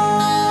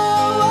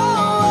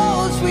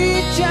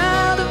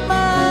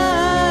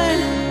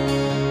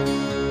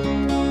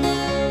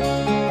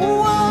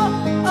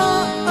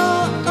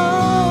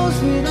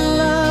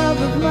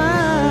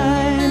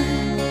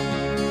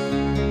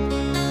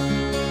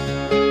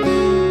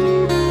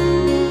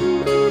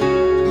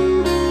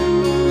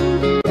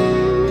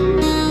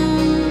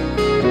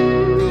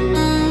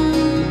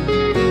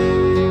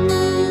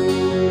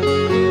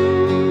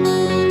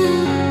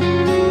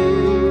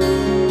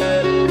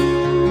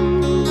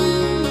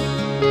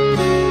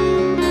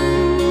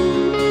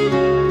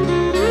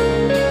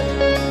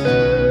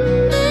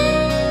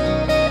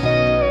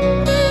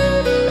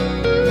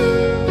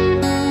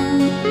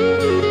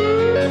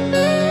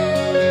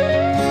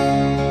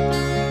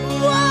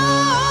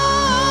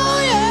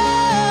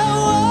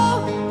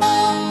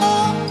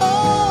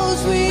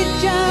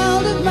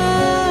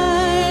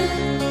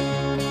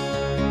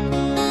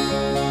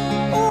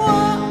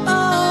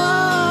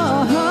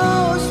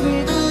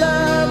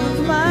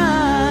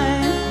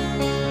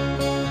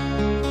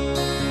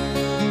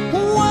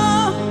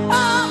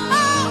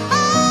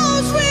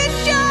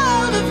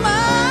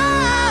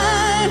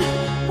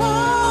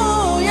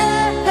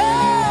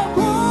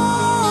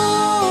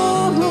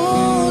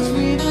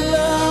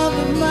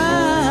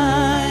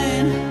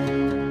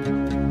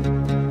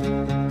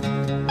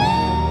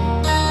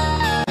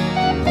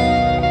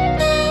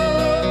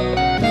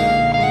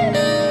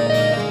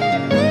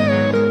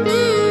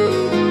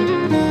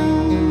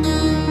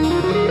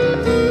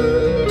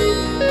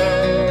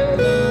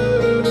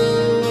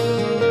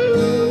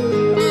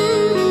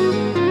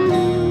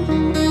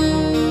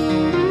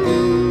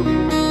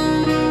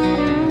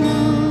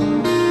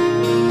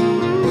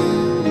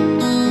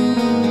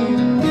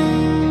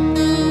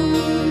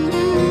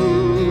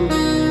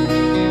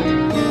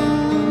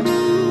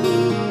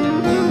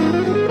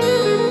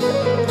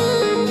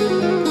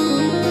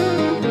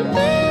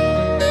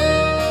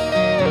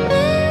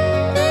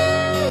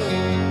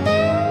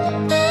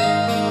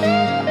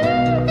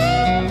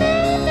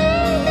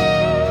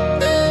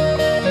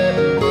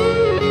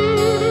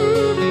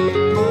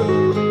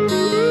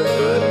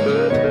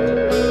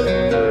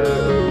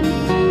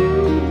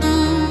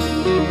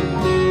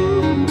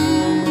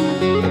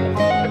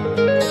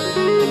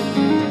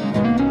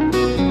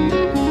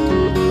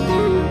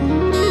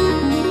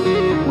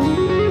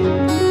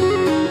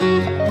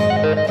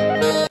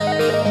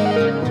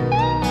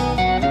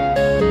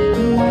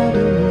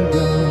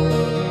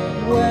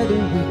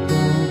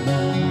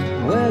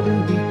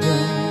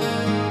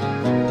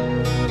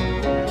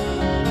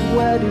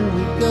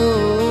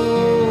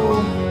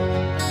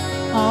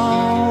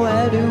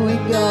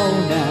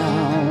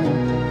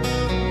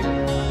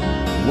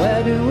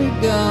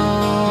 go?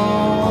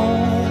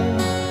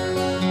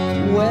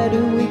 Where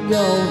do we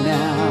go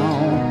now?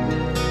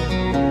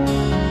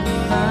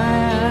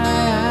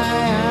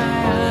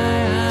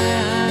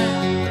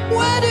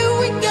 Where do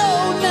we go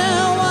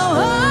now?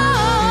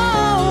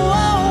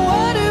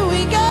 Where do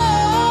we go?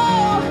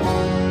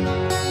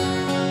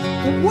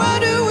 Where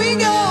do we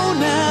go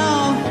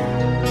now?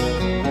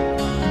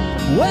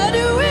 Where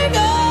do we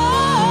go?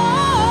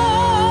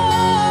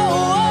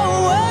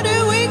 Where do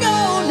we go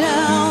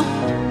now?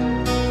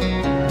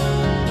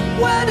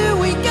 Where do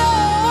we go?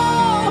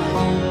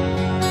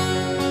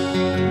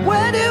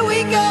 Where do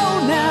we go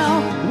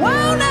now?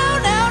 Whoa, now,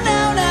 now,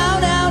 now, now,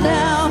 now,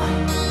 now.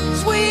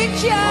 Sweet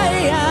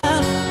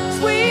child,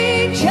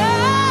 sweet child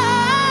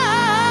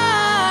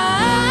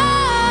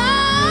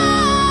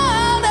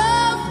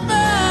of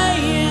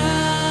mine.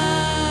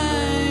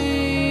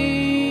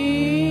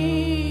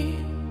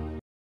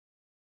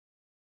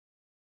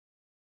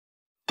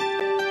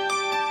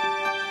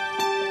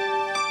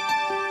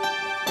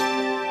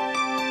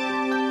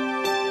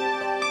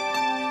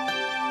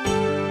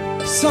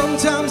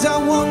 Sometimes I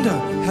wonder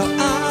how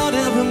I'd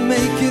ever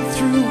make it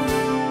through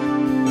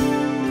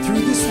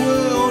this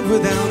world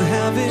without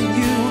having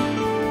you.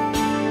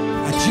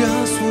 I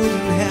just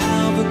wouldn't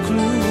have a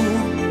clue.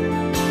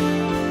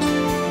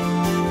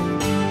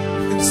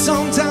 And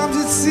sometimes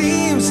it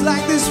seems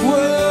like this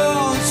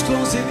world's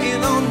closing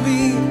in on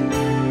me,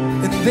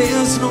 and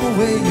there's no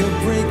way you're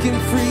breaking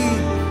free.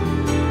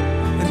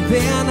 And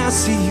then I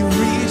see you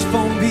reach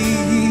for me.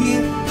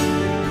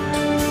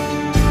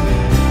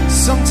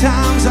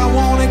 Sometimes I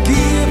wanna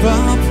give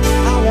up,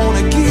 I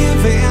wanna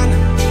give in,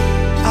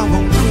 I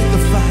won't quit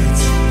the fight.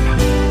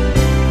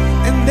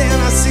 And then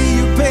I see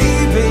you,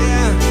 baby,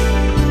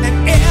 and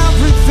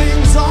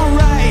everything's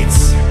alright.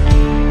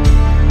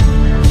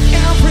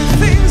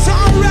 Everything's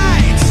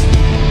alright.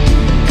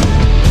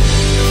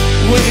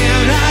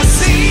 When I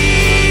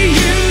see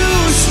you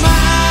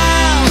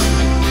smile,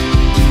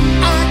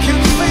 I can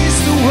face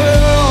the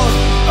world.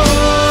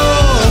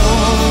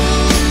 Oh,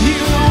 you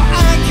know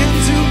I can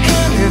do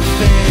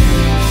anything.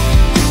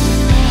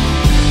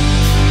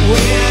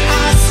 When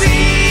I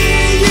see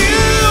you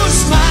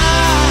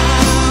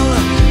smile,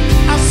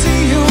 I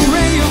see a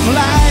ray of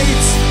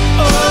light.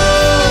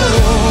 Oh,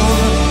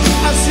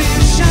 I see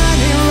you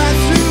shining right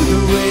through the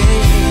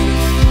rain.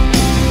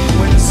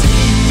 When I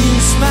see you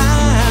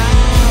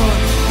smile,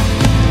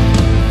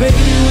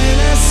 baby, when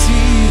I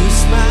see you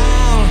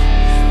smile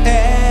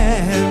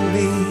at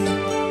me.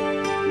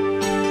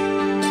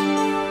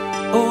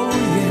 Oh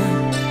yeah.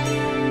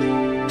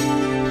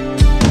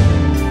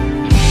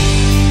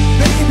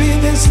 Baby,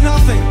 there's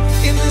nothing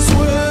in this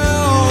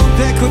world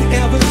that could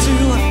ever do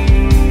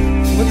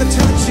what the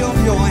touch of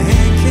your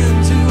hand can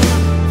do.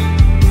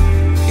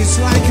 It's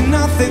like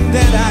nothing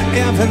that I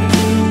ever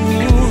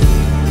knew.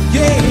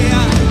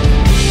 Yeah.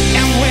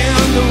 And when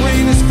the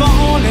rain is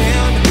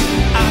falling,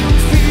 I'm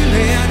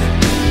feeling,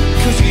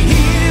 'cause you're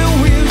here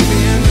with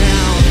me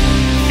now.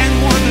 And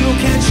one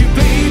look at you,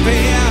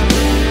 baby,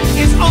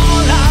 is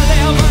all I'll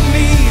ever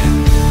need.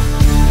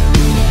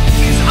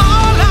 Is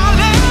all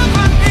I'll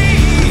ever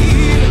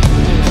need.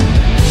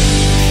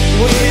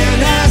 When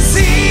I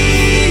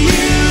see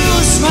you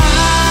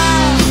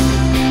smile,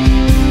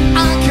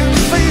 I can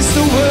face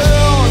the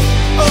world.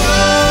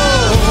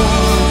 Oh,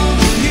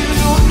 you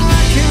know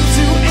I can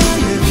do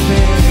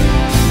anything.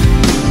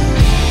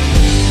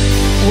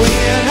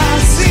 When I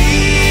see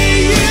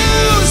you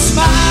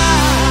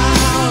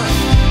smile,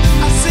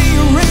 I see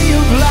a ray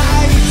of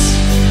light.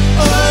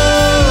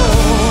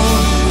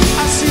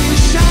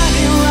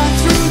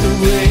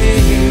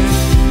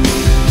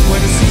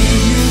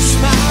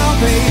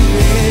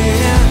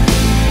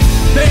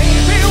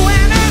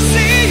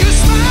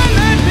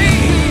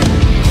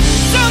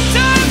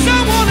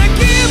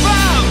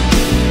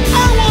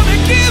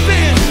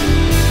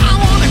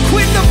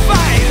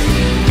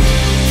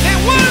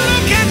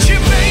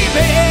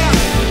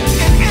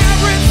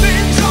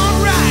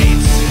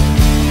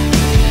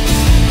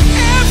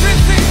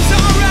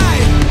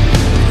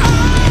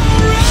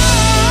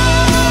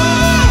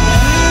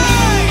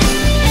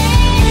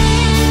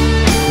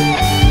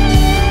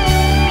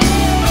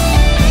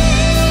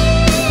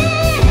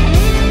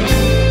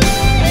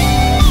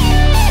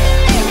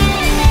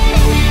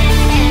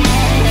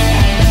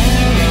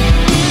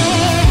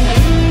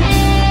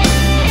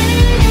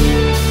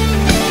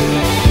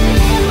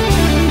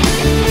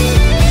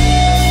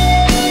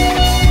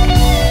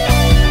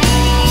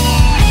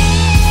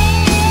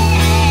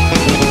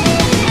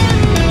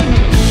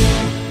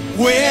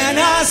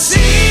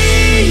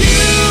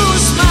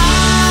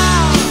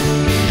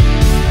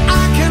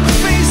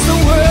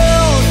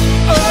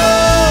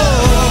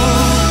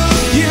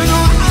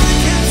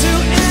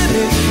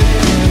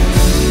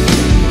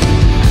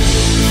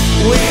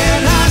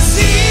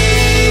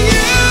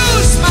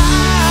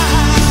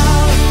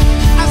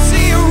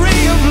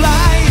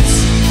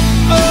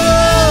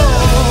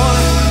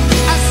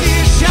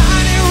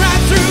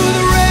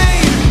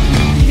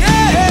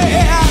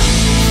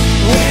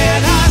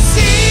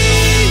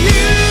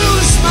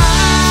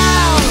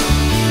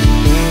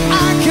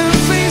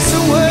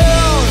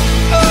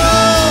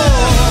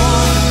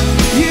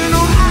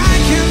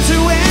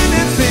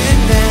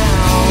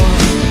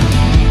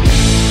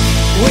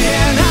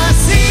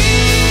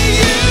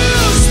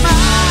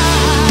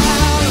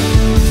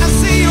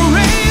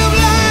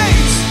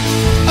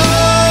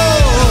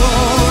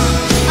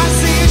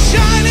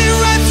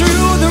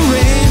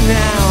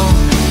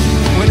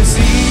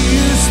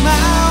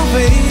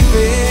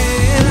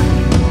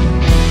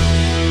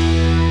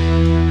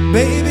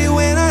 Baby,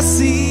 when I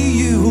see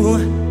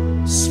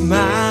you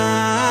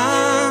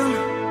smile,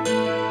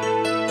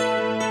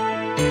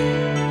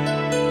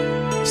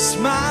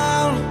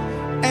 smile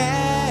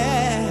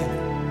at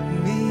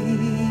me.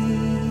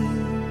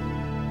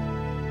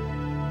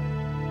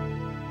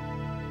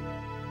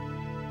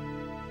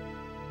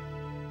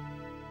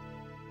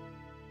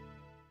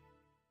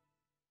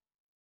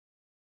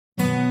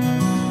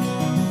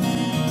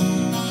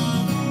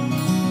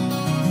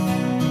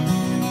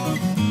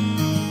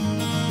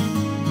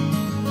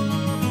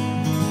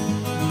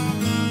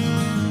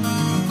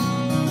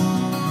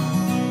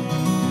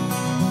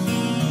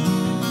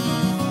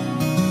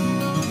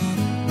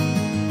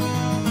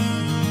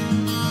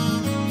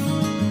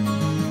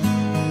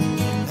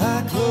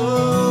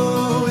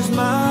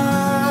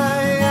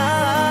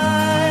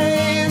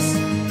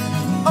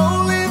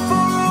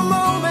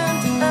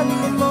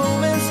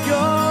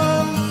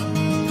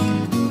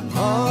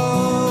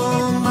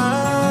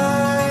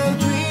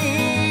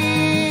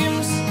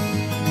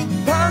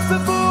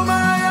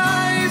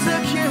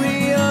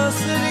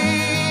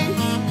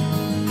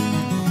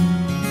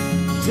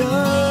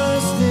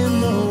 Dust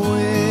in the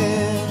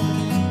wind,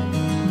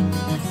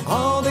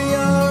 all they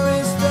are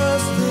is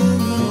dust in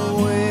the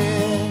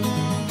wind.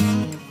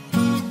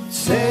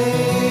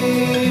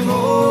 Same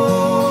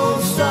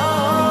old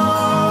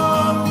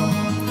song,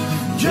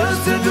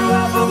 just a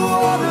drop of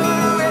water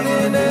in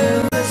an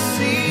endless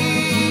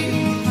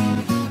sea.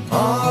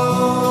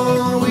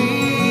 All we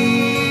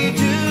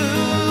do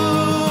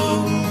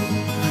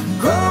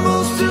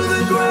crumbles to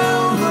the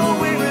ground, though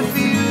we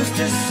refuse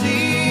to see.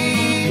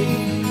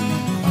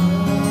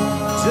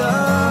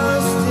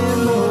 Dust in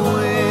the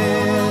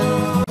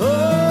wind. Oh.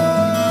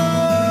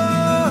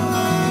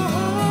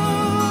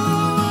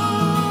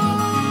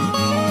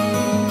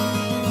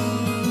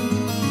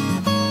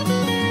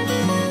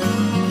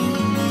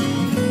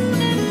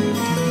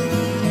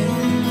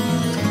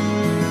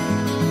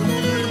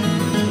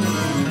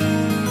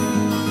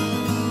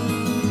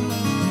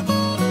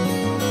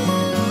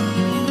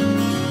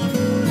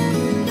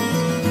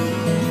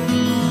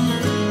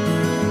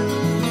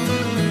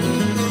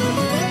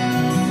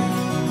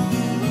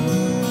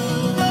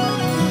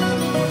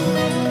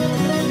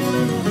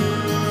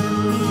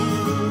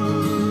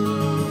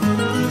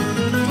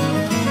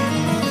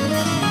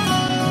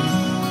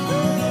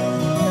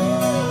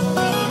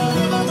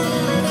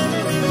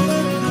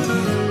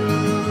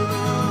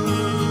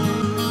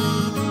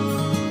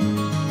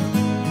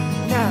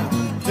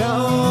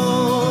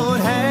 Don't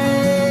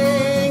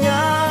hang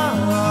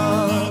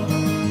on.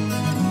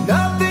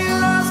 Nothing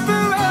lasts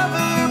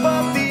forever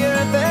but the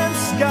earth and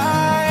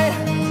sky.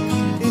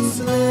 It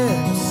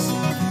slips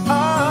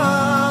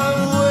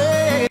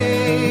away,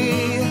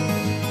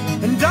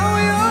 and all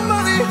your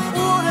money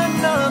won't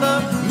another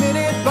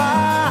minute by.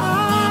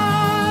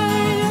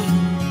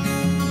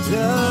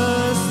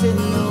 Dust in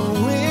the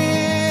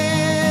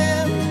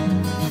wind.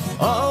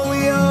 All we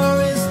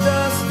are is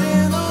dust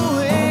in the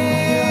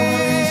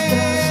wind.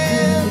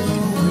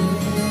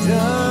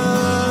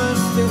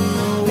 Dust in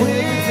the wind.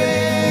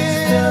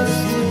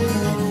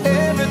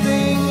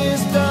 Everything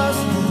is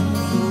dust in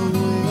the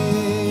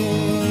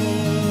wind.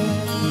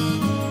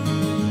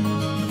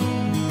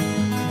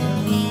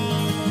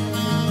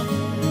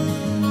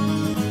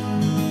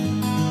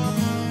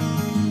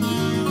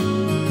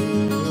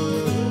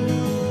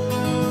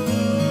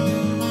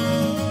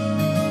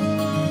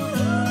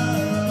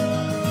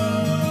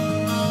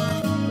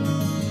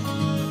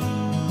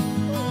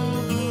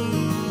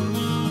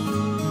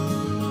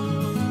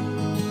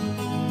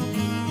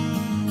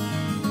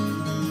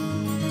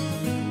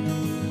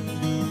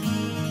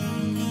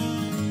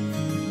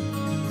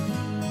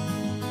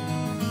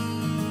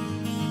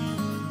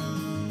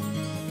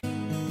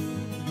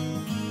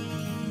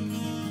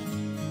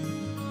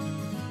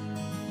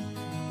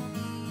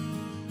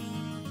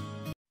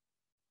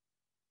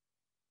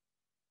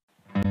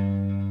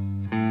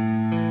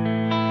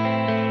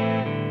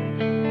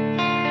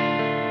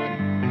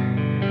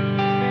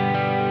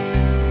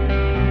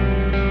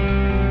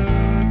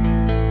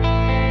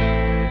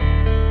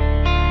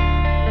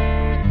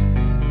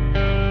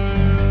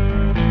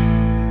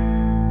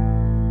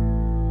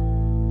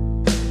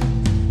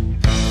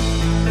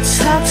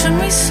 Talk to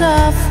me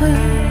softly,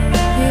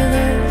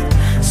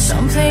 there's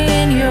something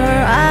in your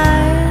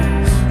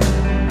eyes.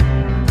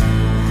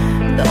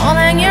 Don't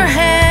hang your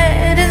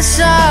head in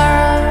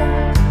sorrow,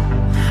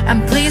 and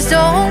please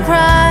don't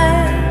cry.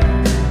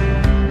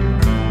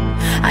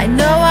 I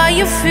know how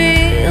you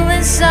feel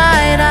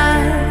inside,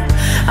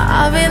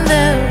 I've been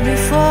there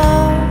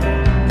before.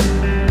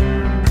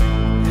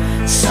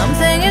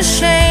 Something is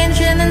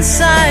changing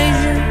inside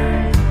you,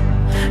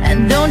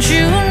 and don't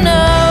you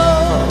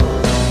know?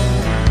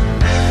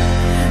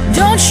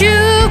 Don't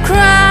you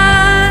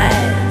cry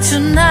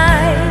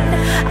tonight,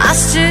 I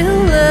still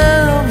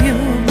love you,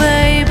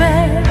 baby.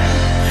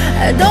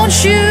 Don't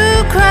you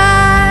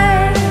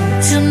cry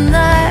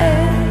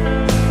tonight.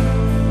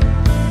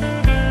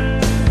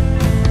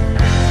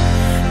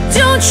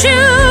 Don't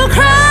you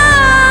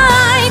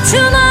cry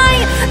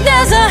tonight,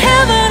 there's a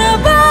heaven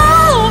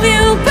above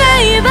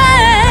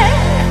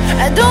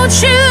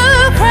don't you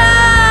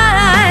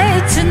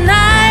cry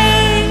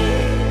tonight.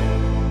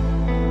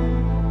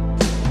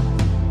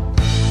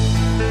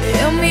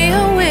 Give me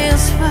a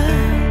whisper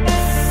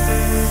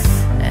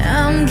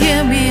and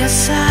give me a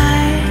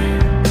sigh.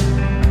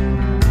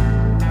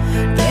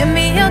 Give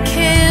me a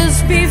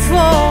kiss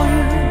before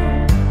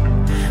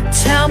you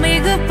tell me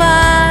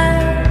goodbye.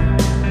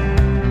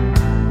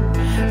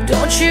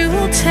 Don't you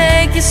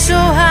take it so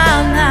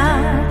hard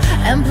now,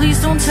 and please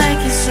don't take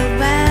it so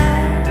bad.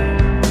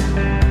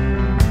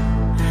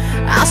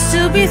 I'll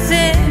still be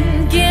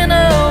thinking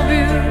of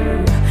you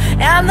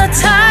and the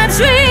times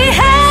we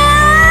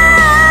had,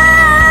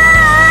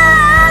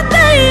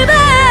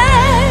 baby.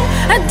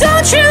 And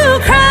don't you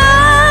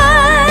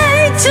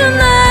cry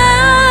tonight.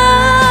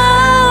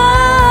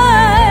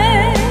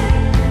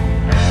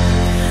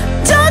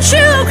 Don't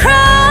you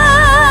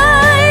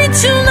cry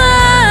tonight.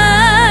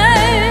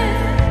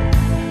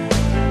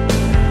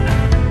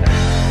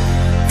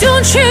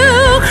 Don't you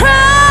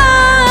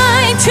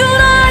cry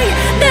tonight.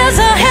 There's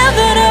a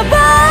heaven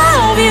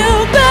above you,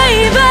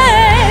 baby.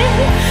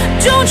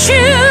 Don't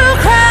you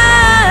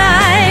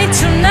cry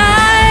tonight.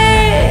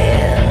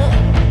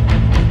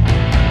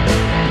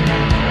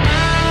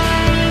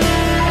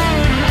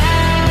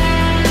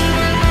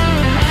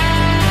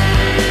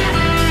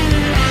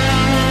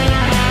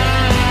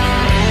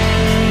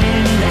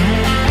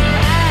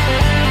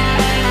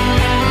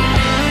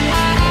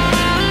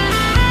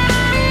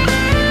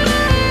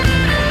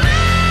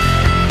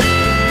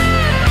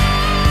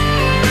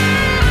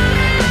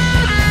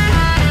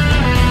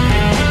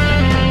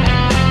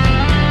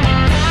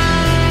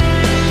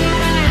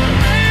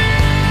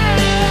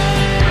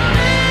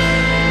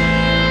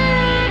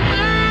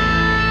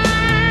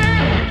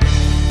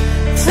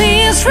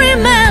 Please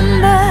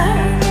remember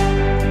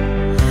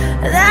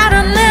that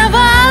I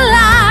never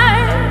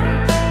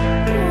lied.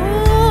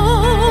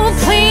 Ooh,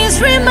 please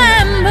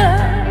remember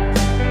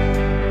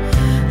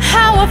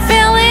how I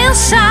feel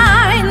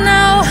inside.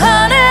 Now,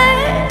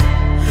 honey,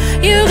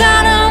 you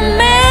gotta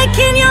make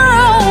it your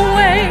own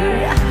way,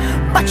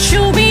 but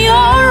you'll be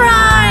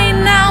alright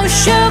now,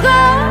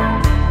 sugar.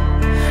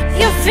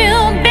 You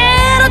feel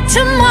better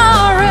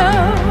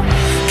tomorrow.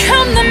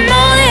 Come the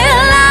morning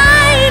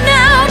light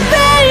now,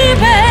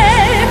 baby.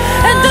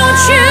 And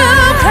don't you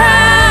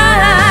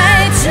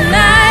cry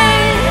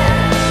tonight.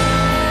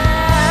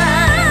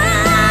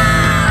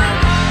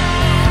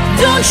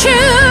 Don't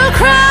you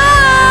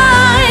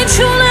cry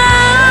tonight.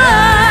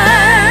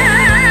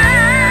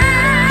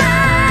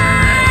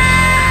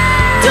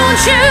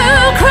 Don't you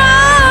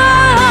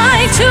cry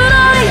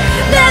tonight.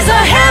 There's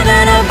a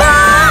heaven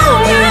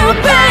above you,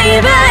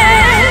 baby.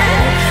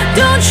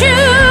 Don't you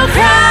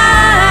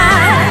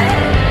cry.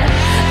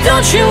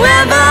 Don't you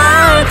ever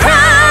cry.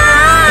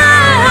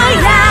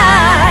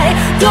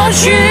 Don't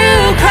you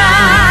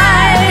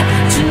cry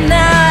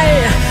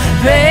tonight,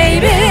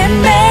 baby.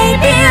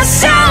 Maybe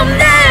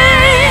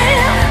someday.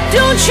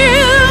 Don't you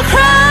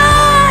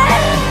cry.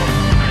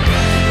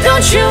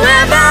 Don't you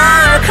ever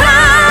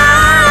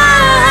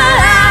cry.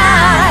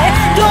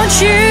 Don't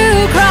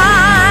you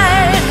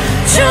cry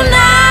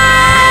tonight.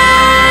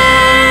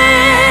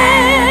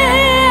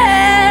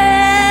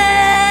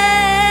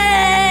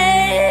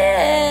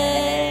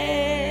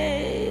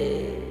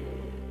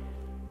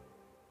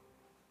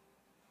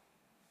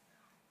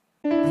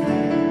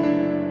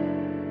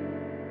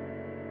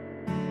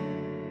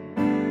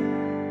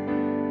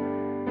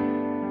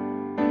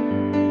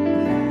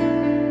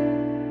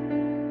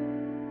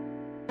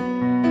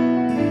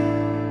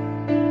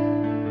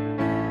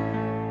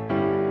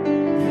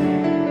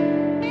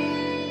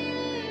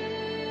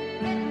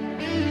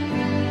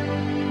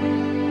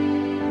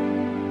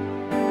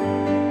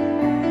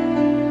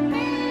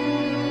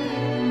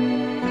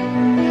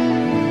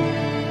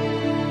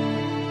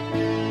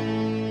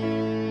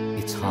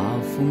 It's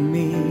hard for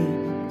me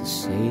to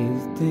say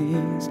the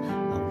things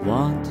I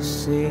want to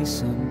say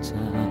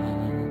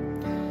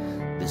sometimes.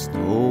 There's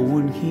no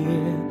one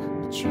here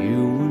but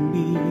you and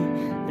me,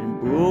 and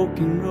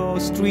broken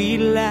road street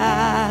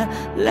light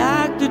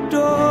like the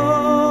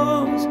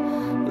doors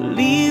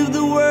leave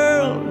the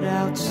world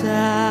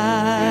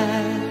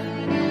outside.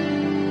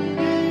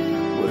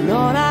 Well,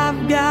 all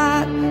I've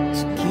got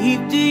to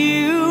keep to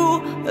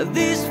you are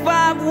these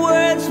 5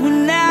 words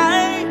when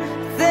I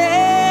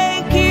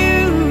thank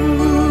you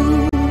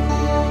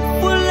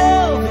for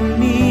loving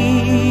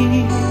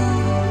me,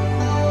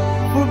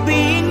 for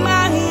being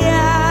my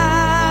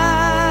eyes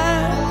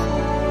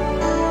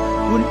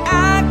when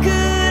I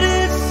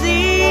couldn't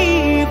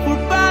see, for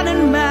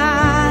biting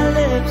my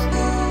lips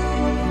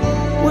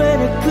when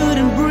I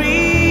couldn't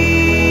breathe.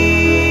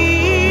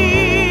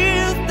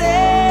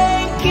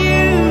 Thank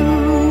you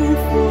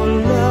for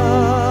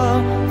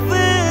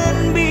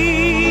loving me.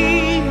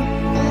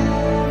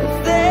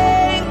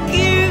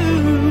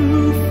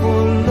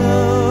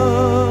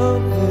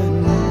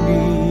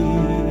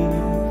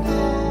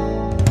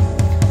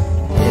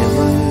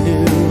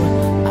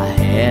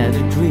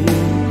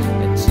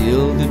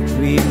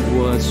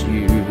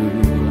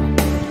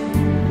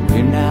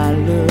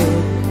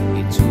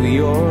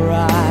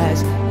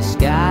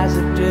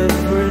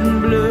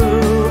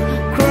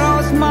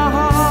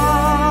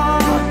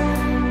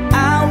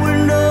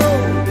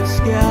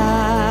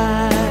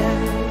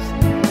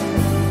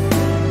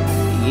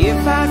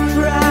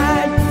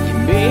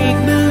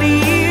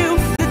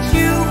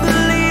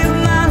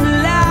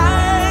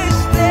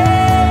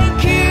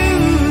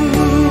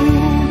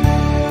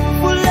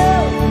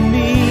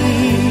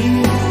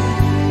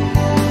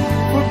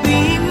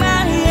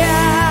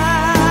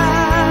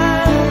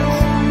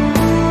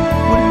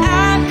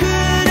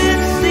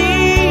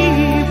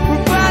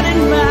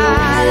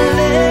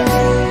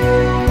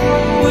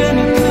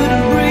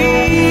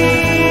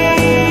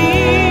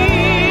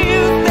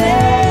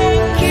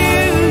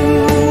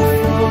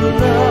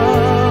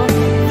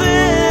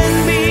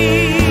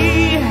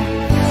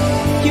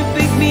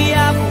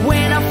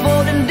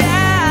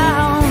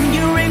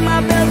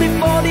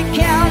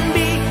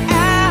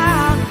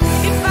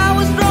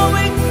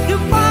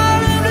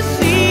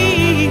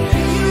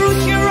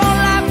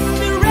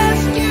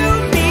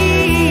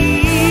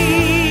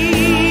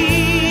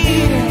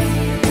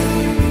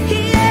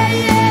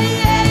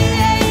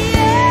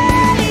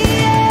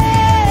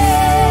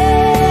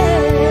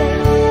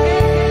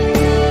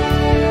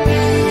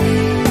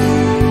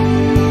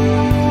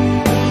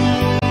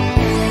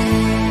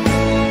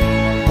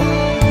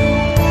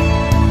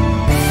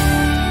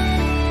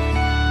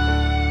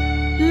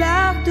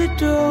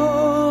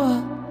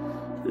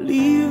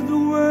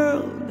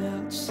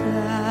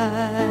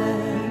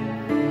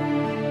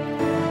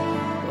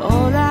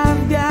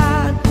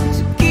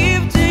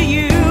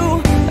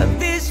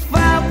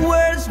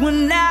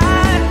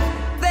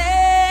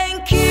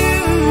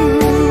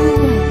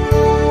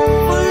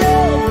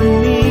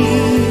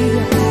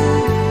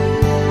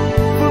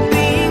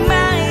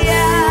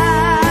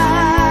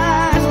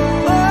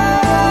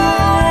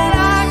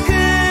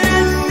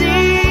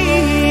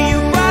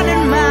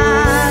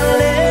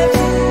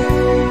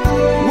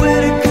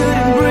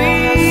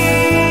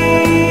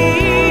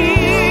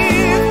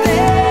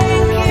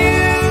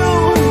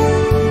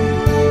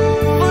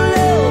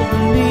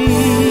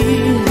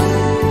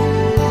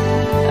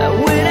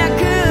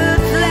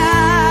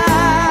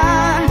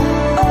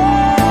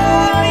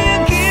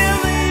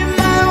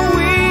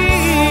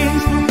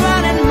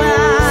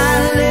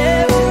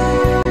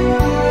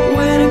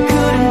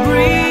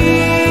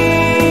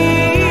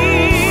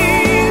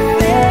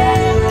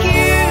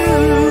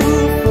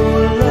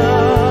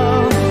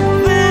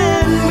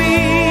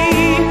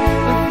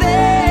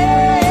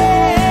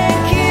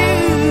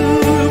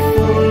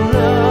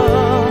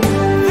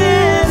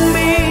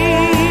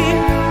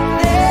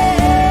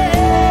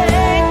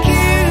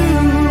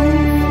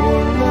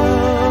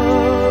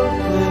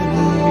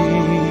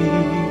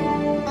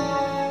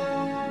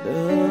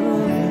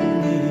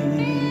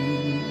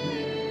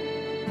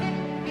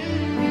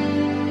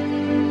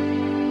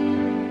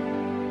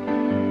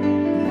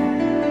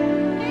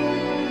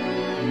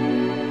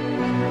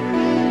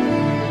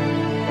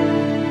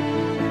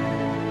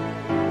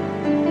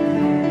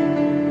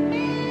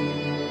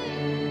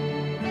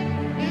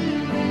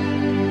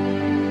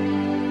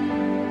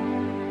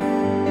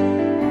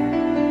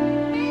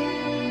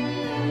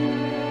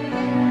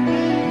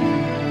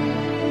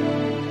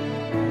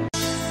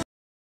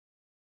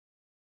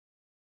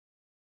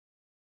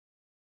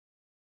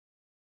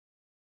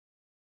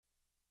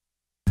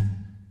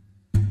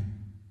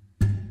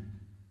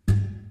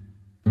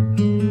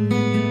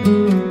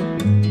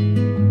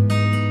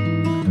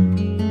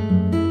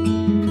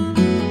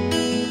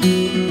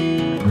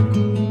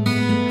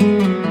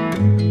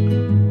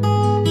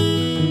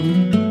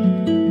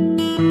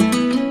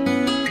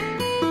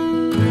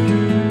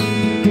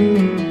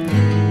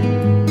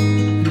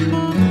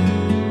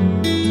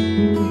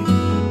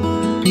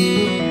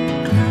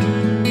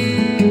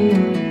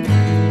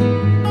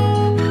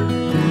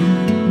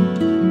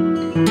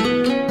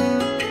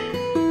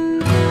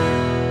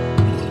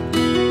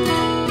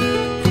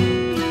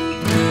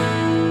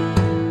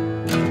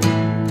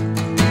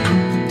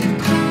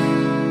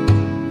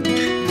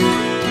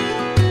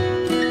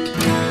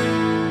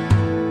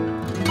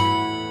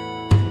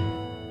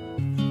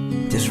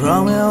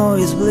 Romeo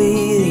is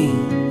bleeding,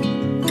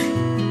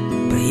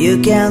 but you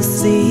can't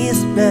see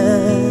his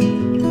blood.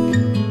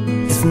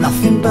 It's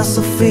nothing but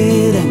some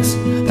feelings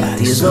that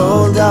his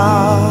old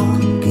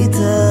dog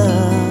guitar.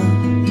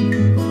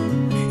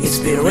 It's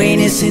been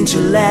raining since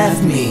you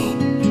left me,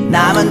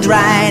 now I'm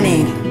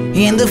drowning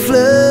in the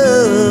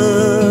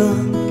flood.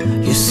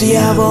 You see,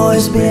 I've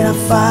always been a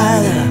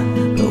fighter,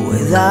 but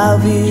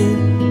without you,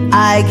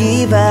 I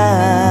give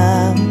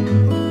up.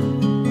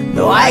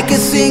 No, I could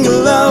sing a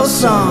love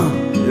song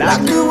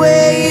like the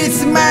way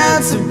it's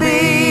meant to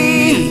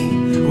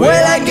be.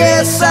 Well, I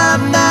guess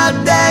I'm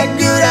not that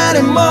good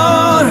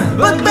anymore,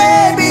 but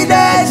baby,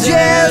 that's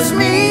just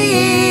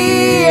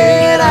me.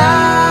 And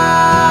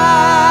I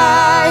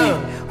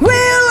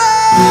will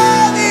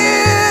love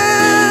you,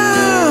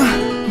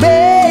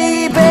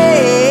 baby,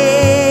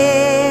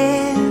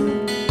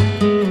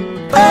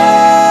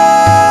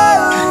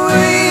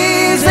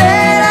 always,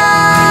 and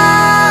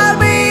I'll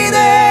be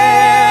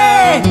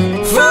there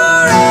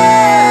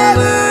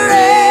forever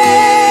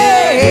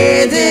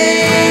and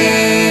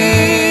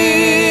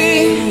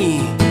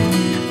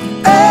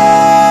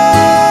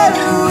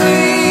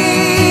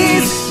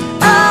always.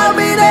 I'll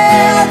be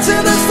there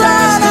till the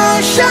sun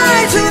don't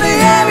shine, till the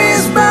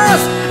heavens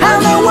burst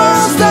and the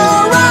world's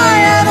done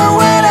right. And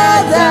when I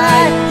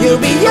die, you'll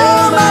be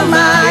on my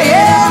mind,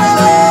 and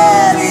I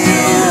love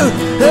you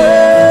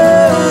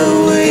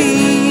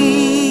always.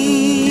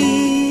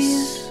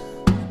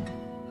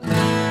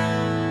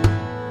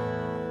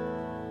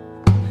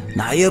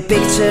 Now your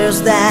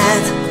pictures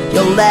that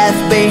you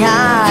left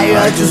behind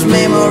are just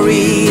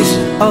memories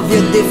of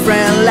your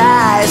different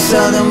lives.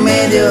 Some that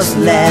made us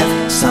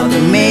laugh, some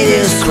that made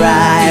us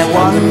cry,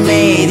 one that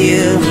made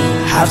you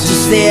have to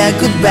say a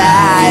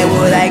goodbye.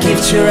 Would I give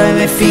to run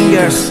my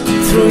fingers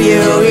through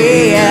your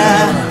ear,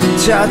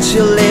 touch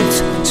your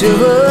lips to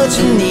hold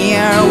you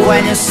near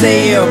when you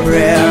say your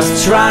prayers?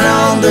 Try to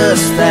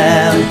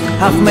understand,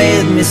 I've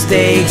made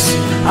mistakes,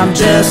 I'm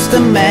just a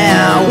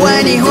man.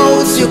 When he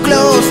holds you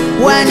close,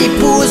 when he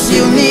pulls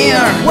you near,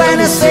 when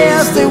he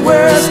says the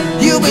words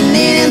you've been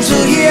needing to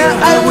hear.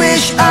 I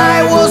wish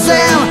I was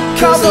him,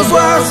 cause those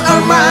words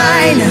are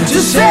mine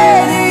to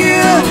say to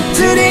you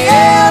to the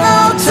end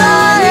of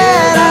time.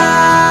 And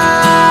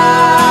I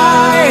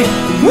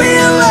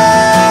will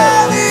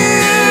love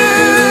you,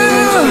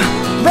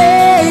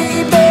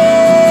 baby,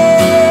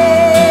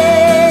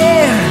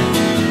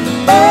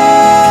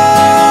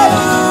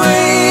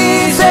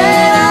 always,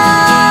 and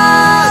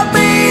I'll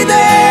be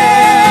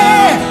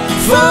there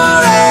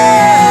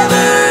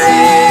forever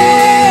and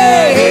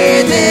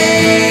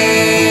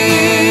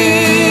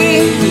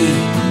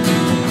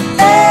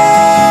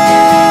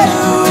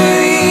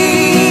always.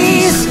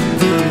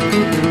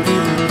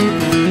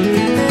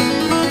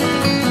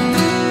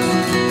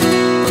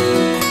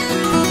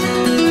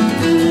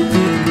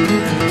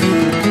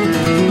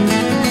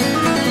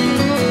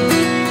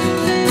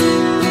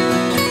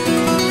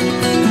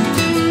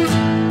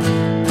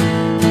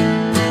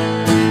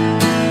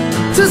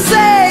 To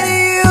say to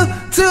you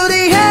to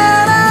the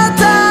end of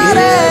time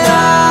that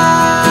I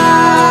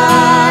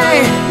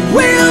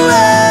will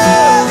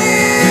love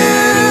you,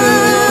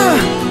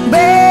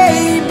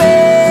 baby,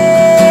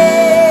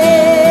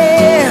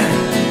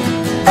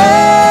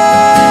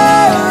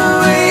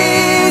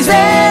 always,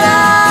 and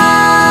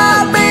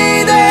I'll be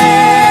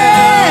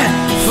there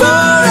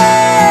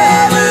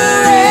forever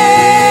and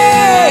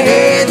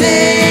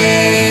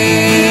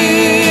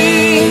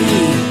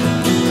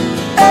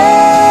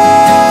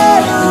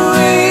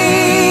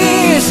always.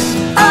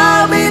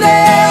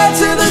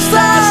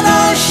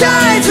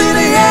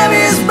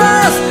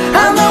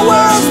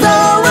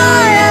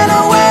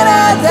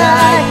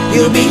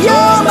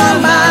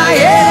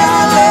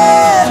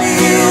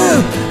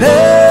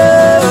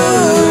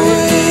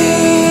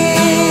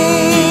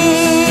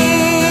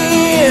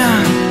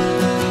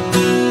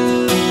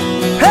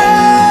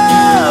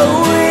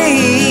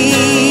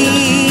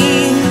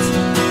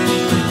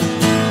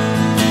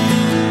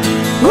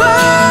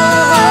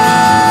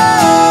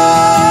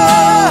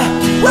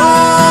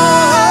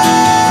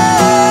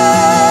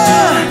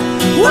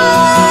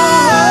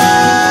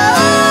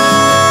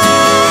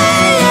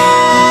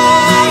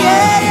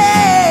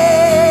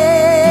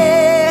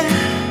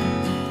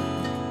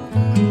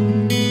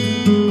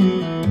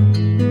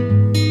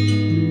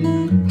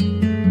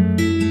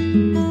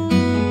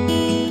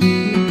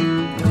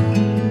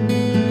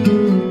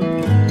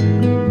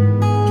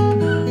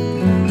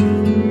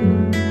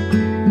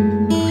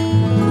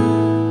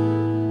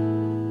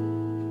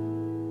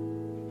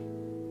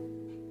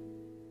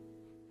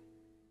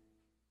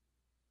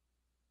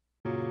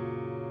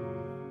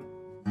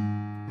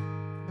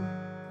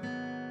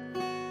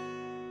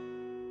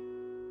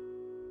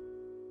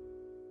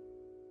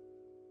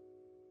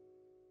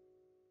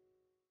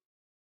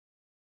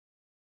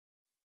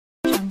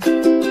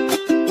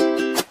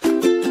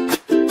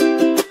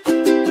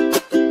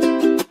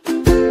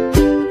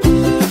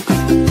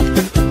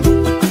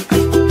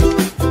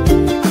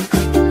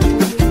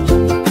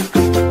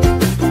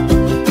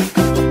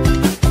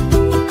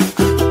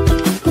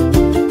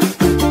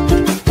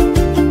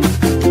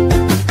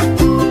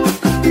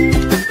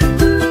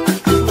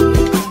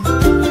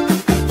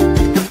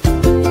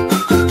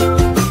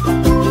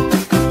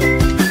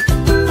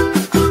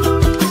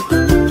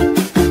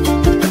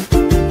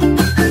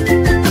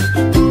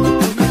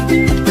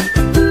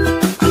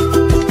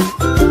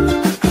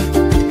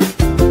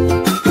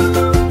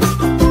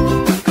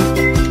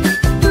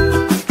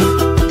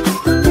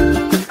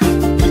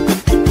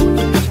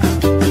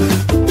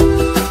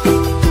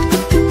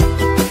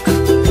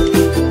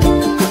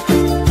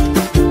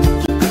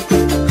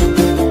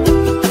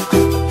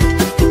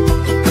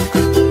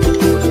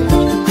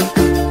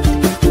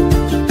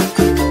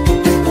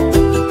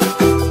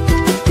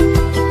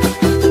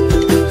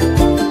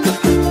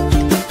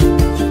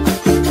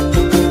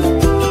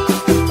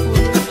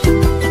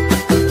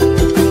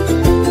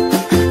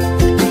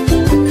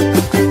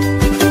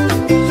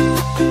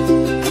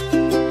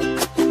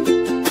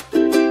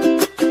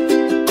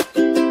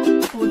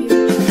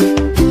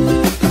 you.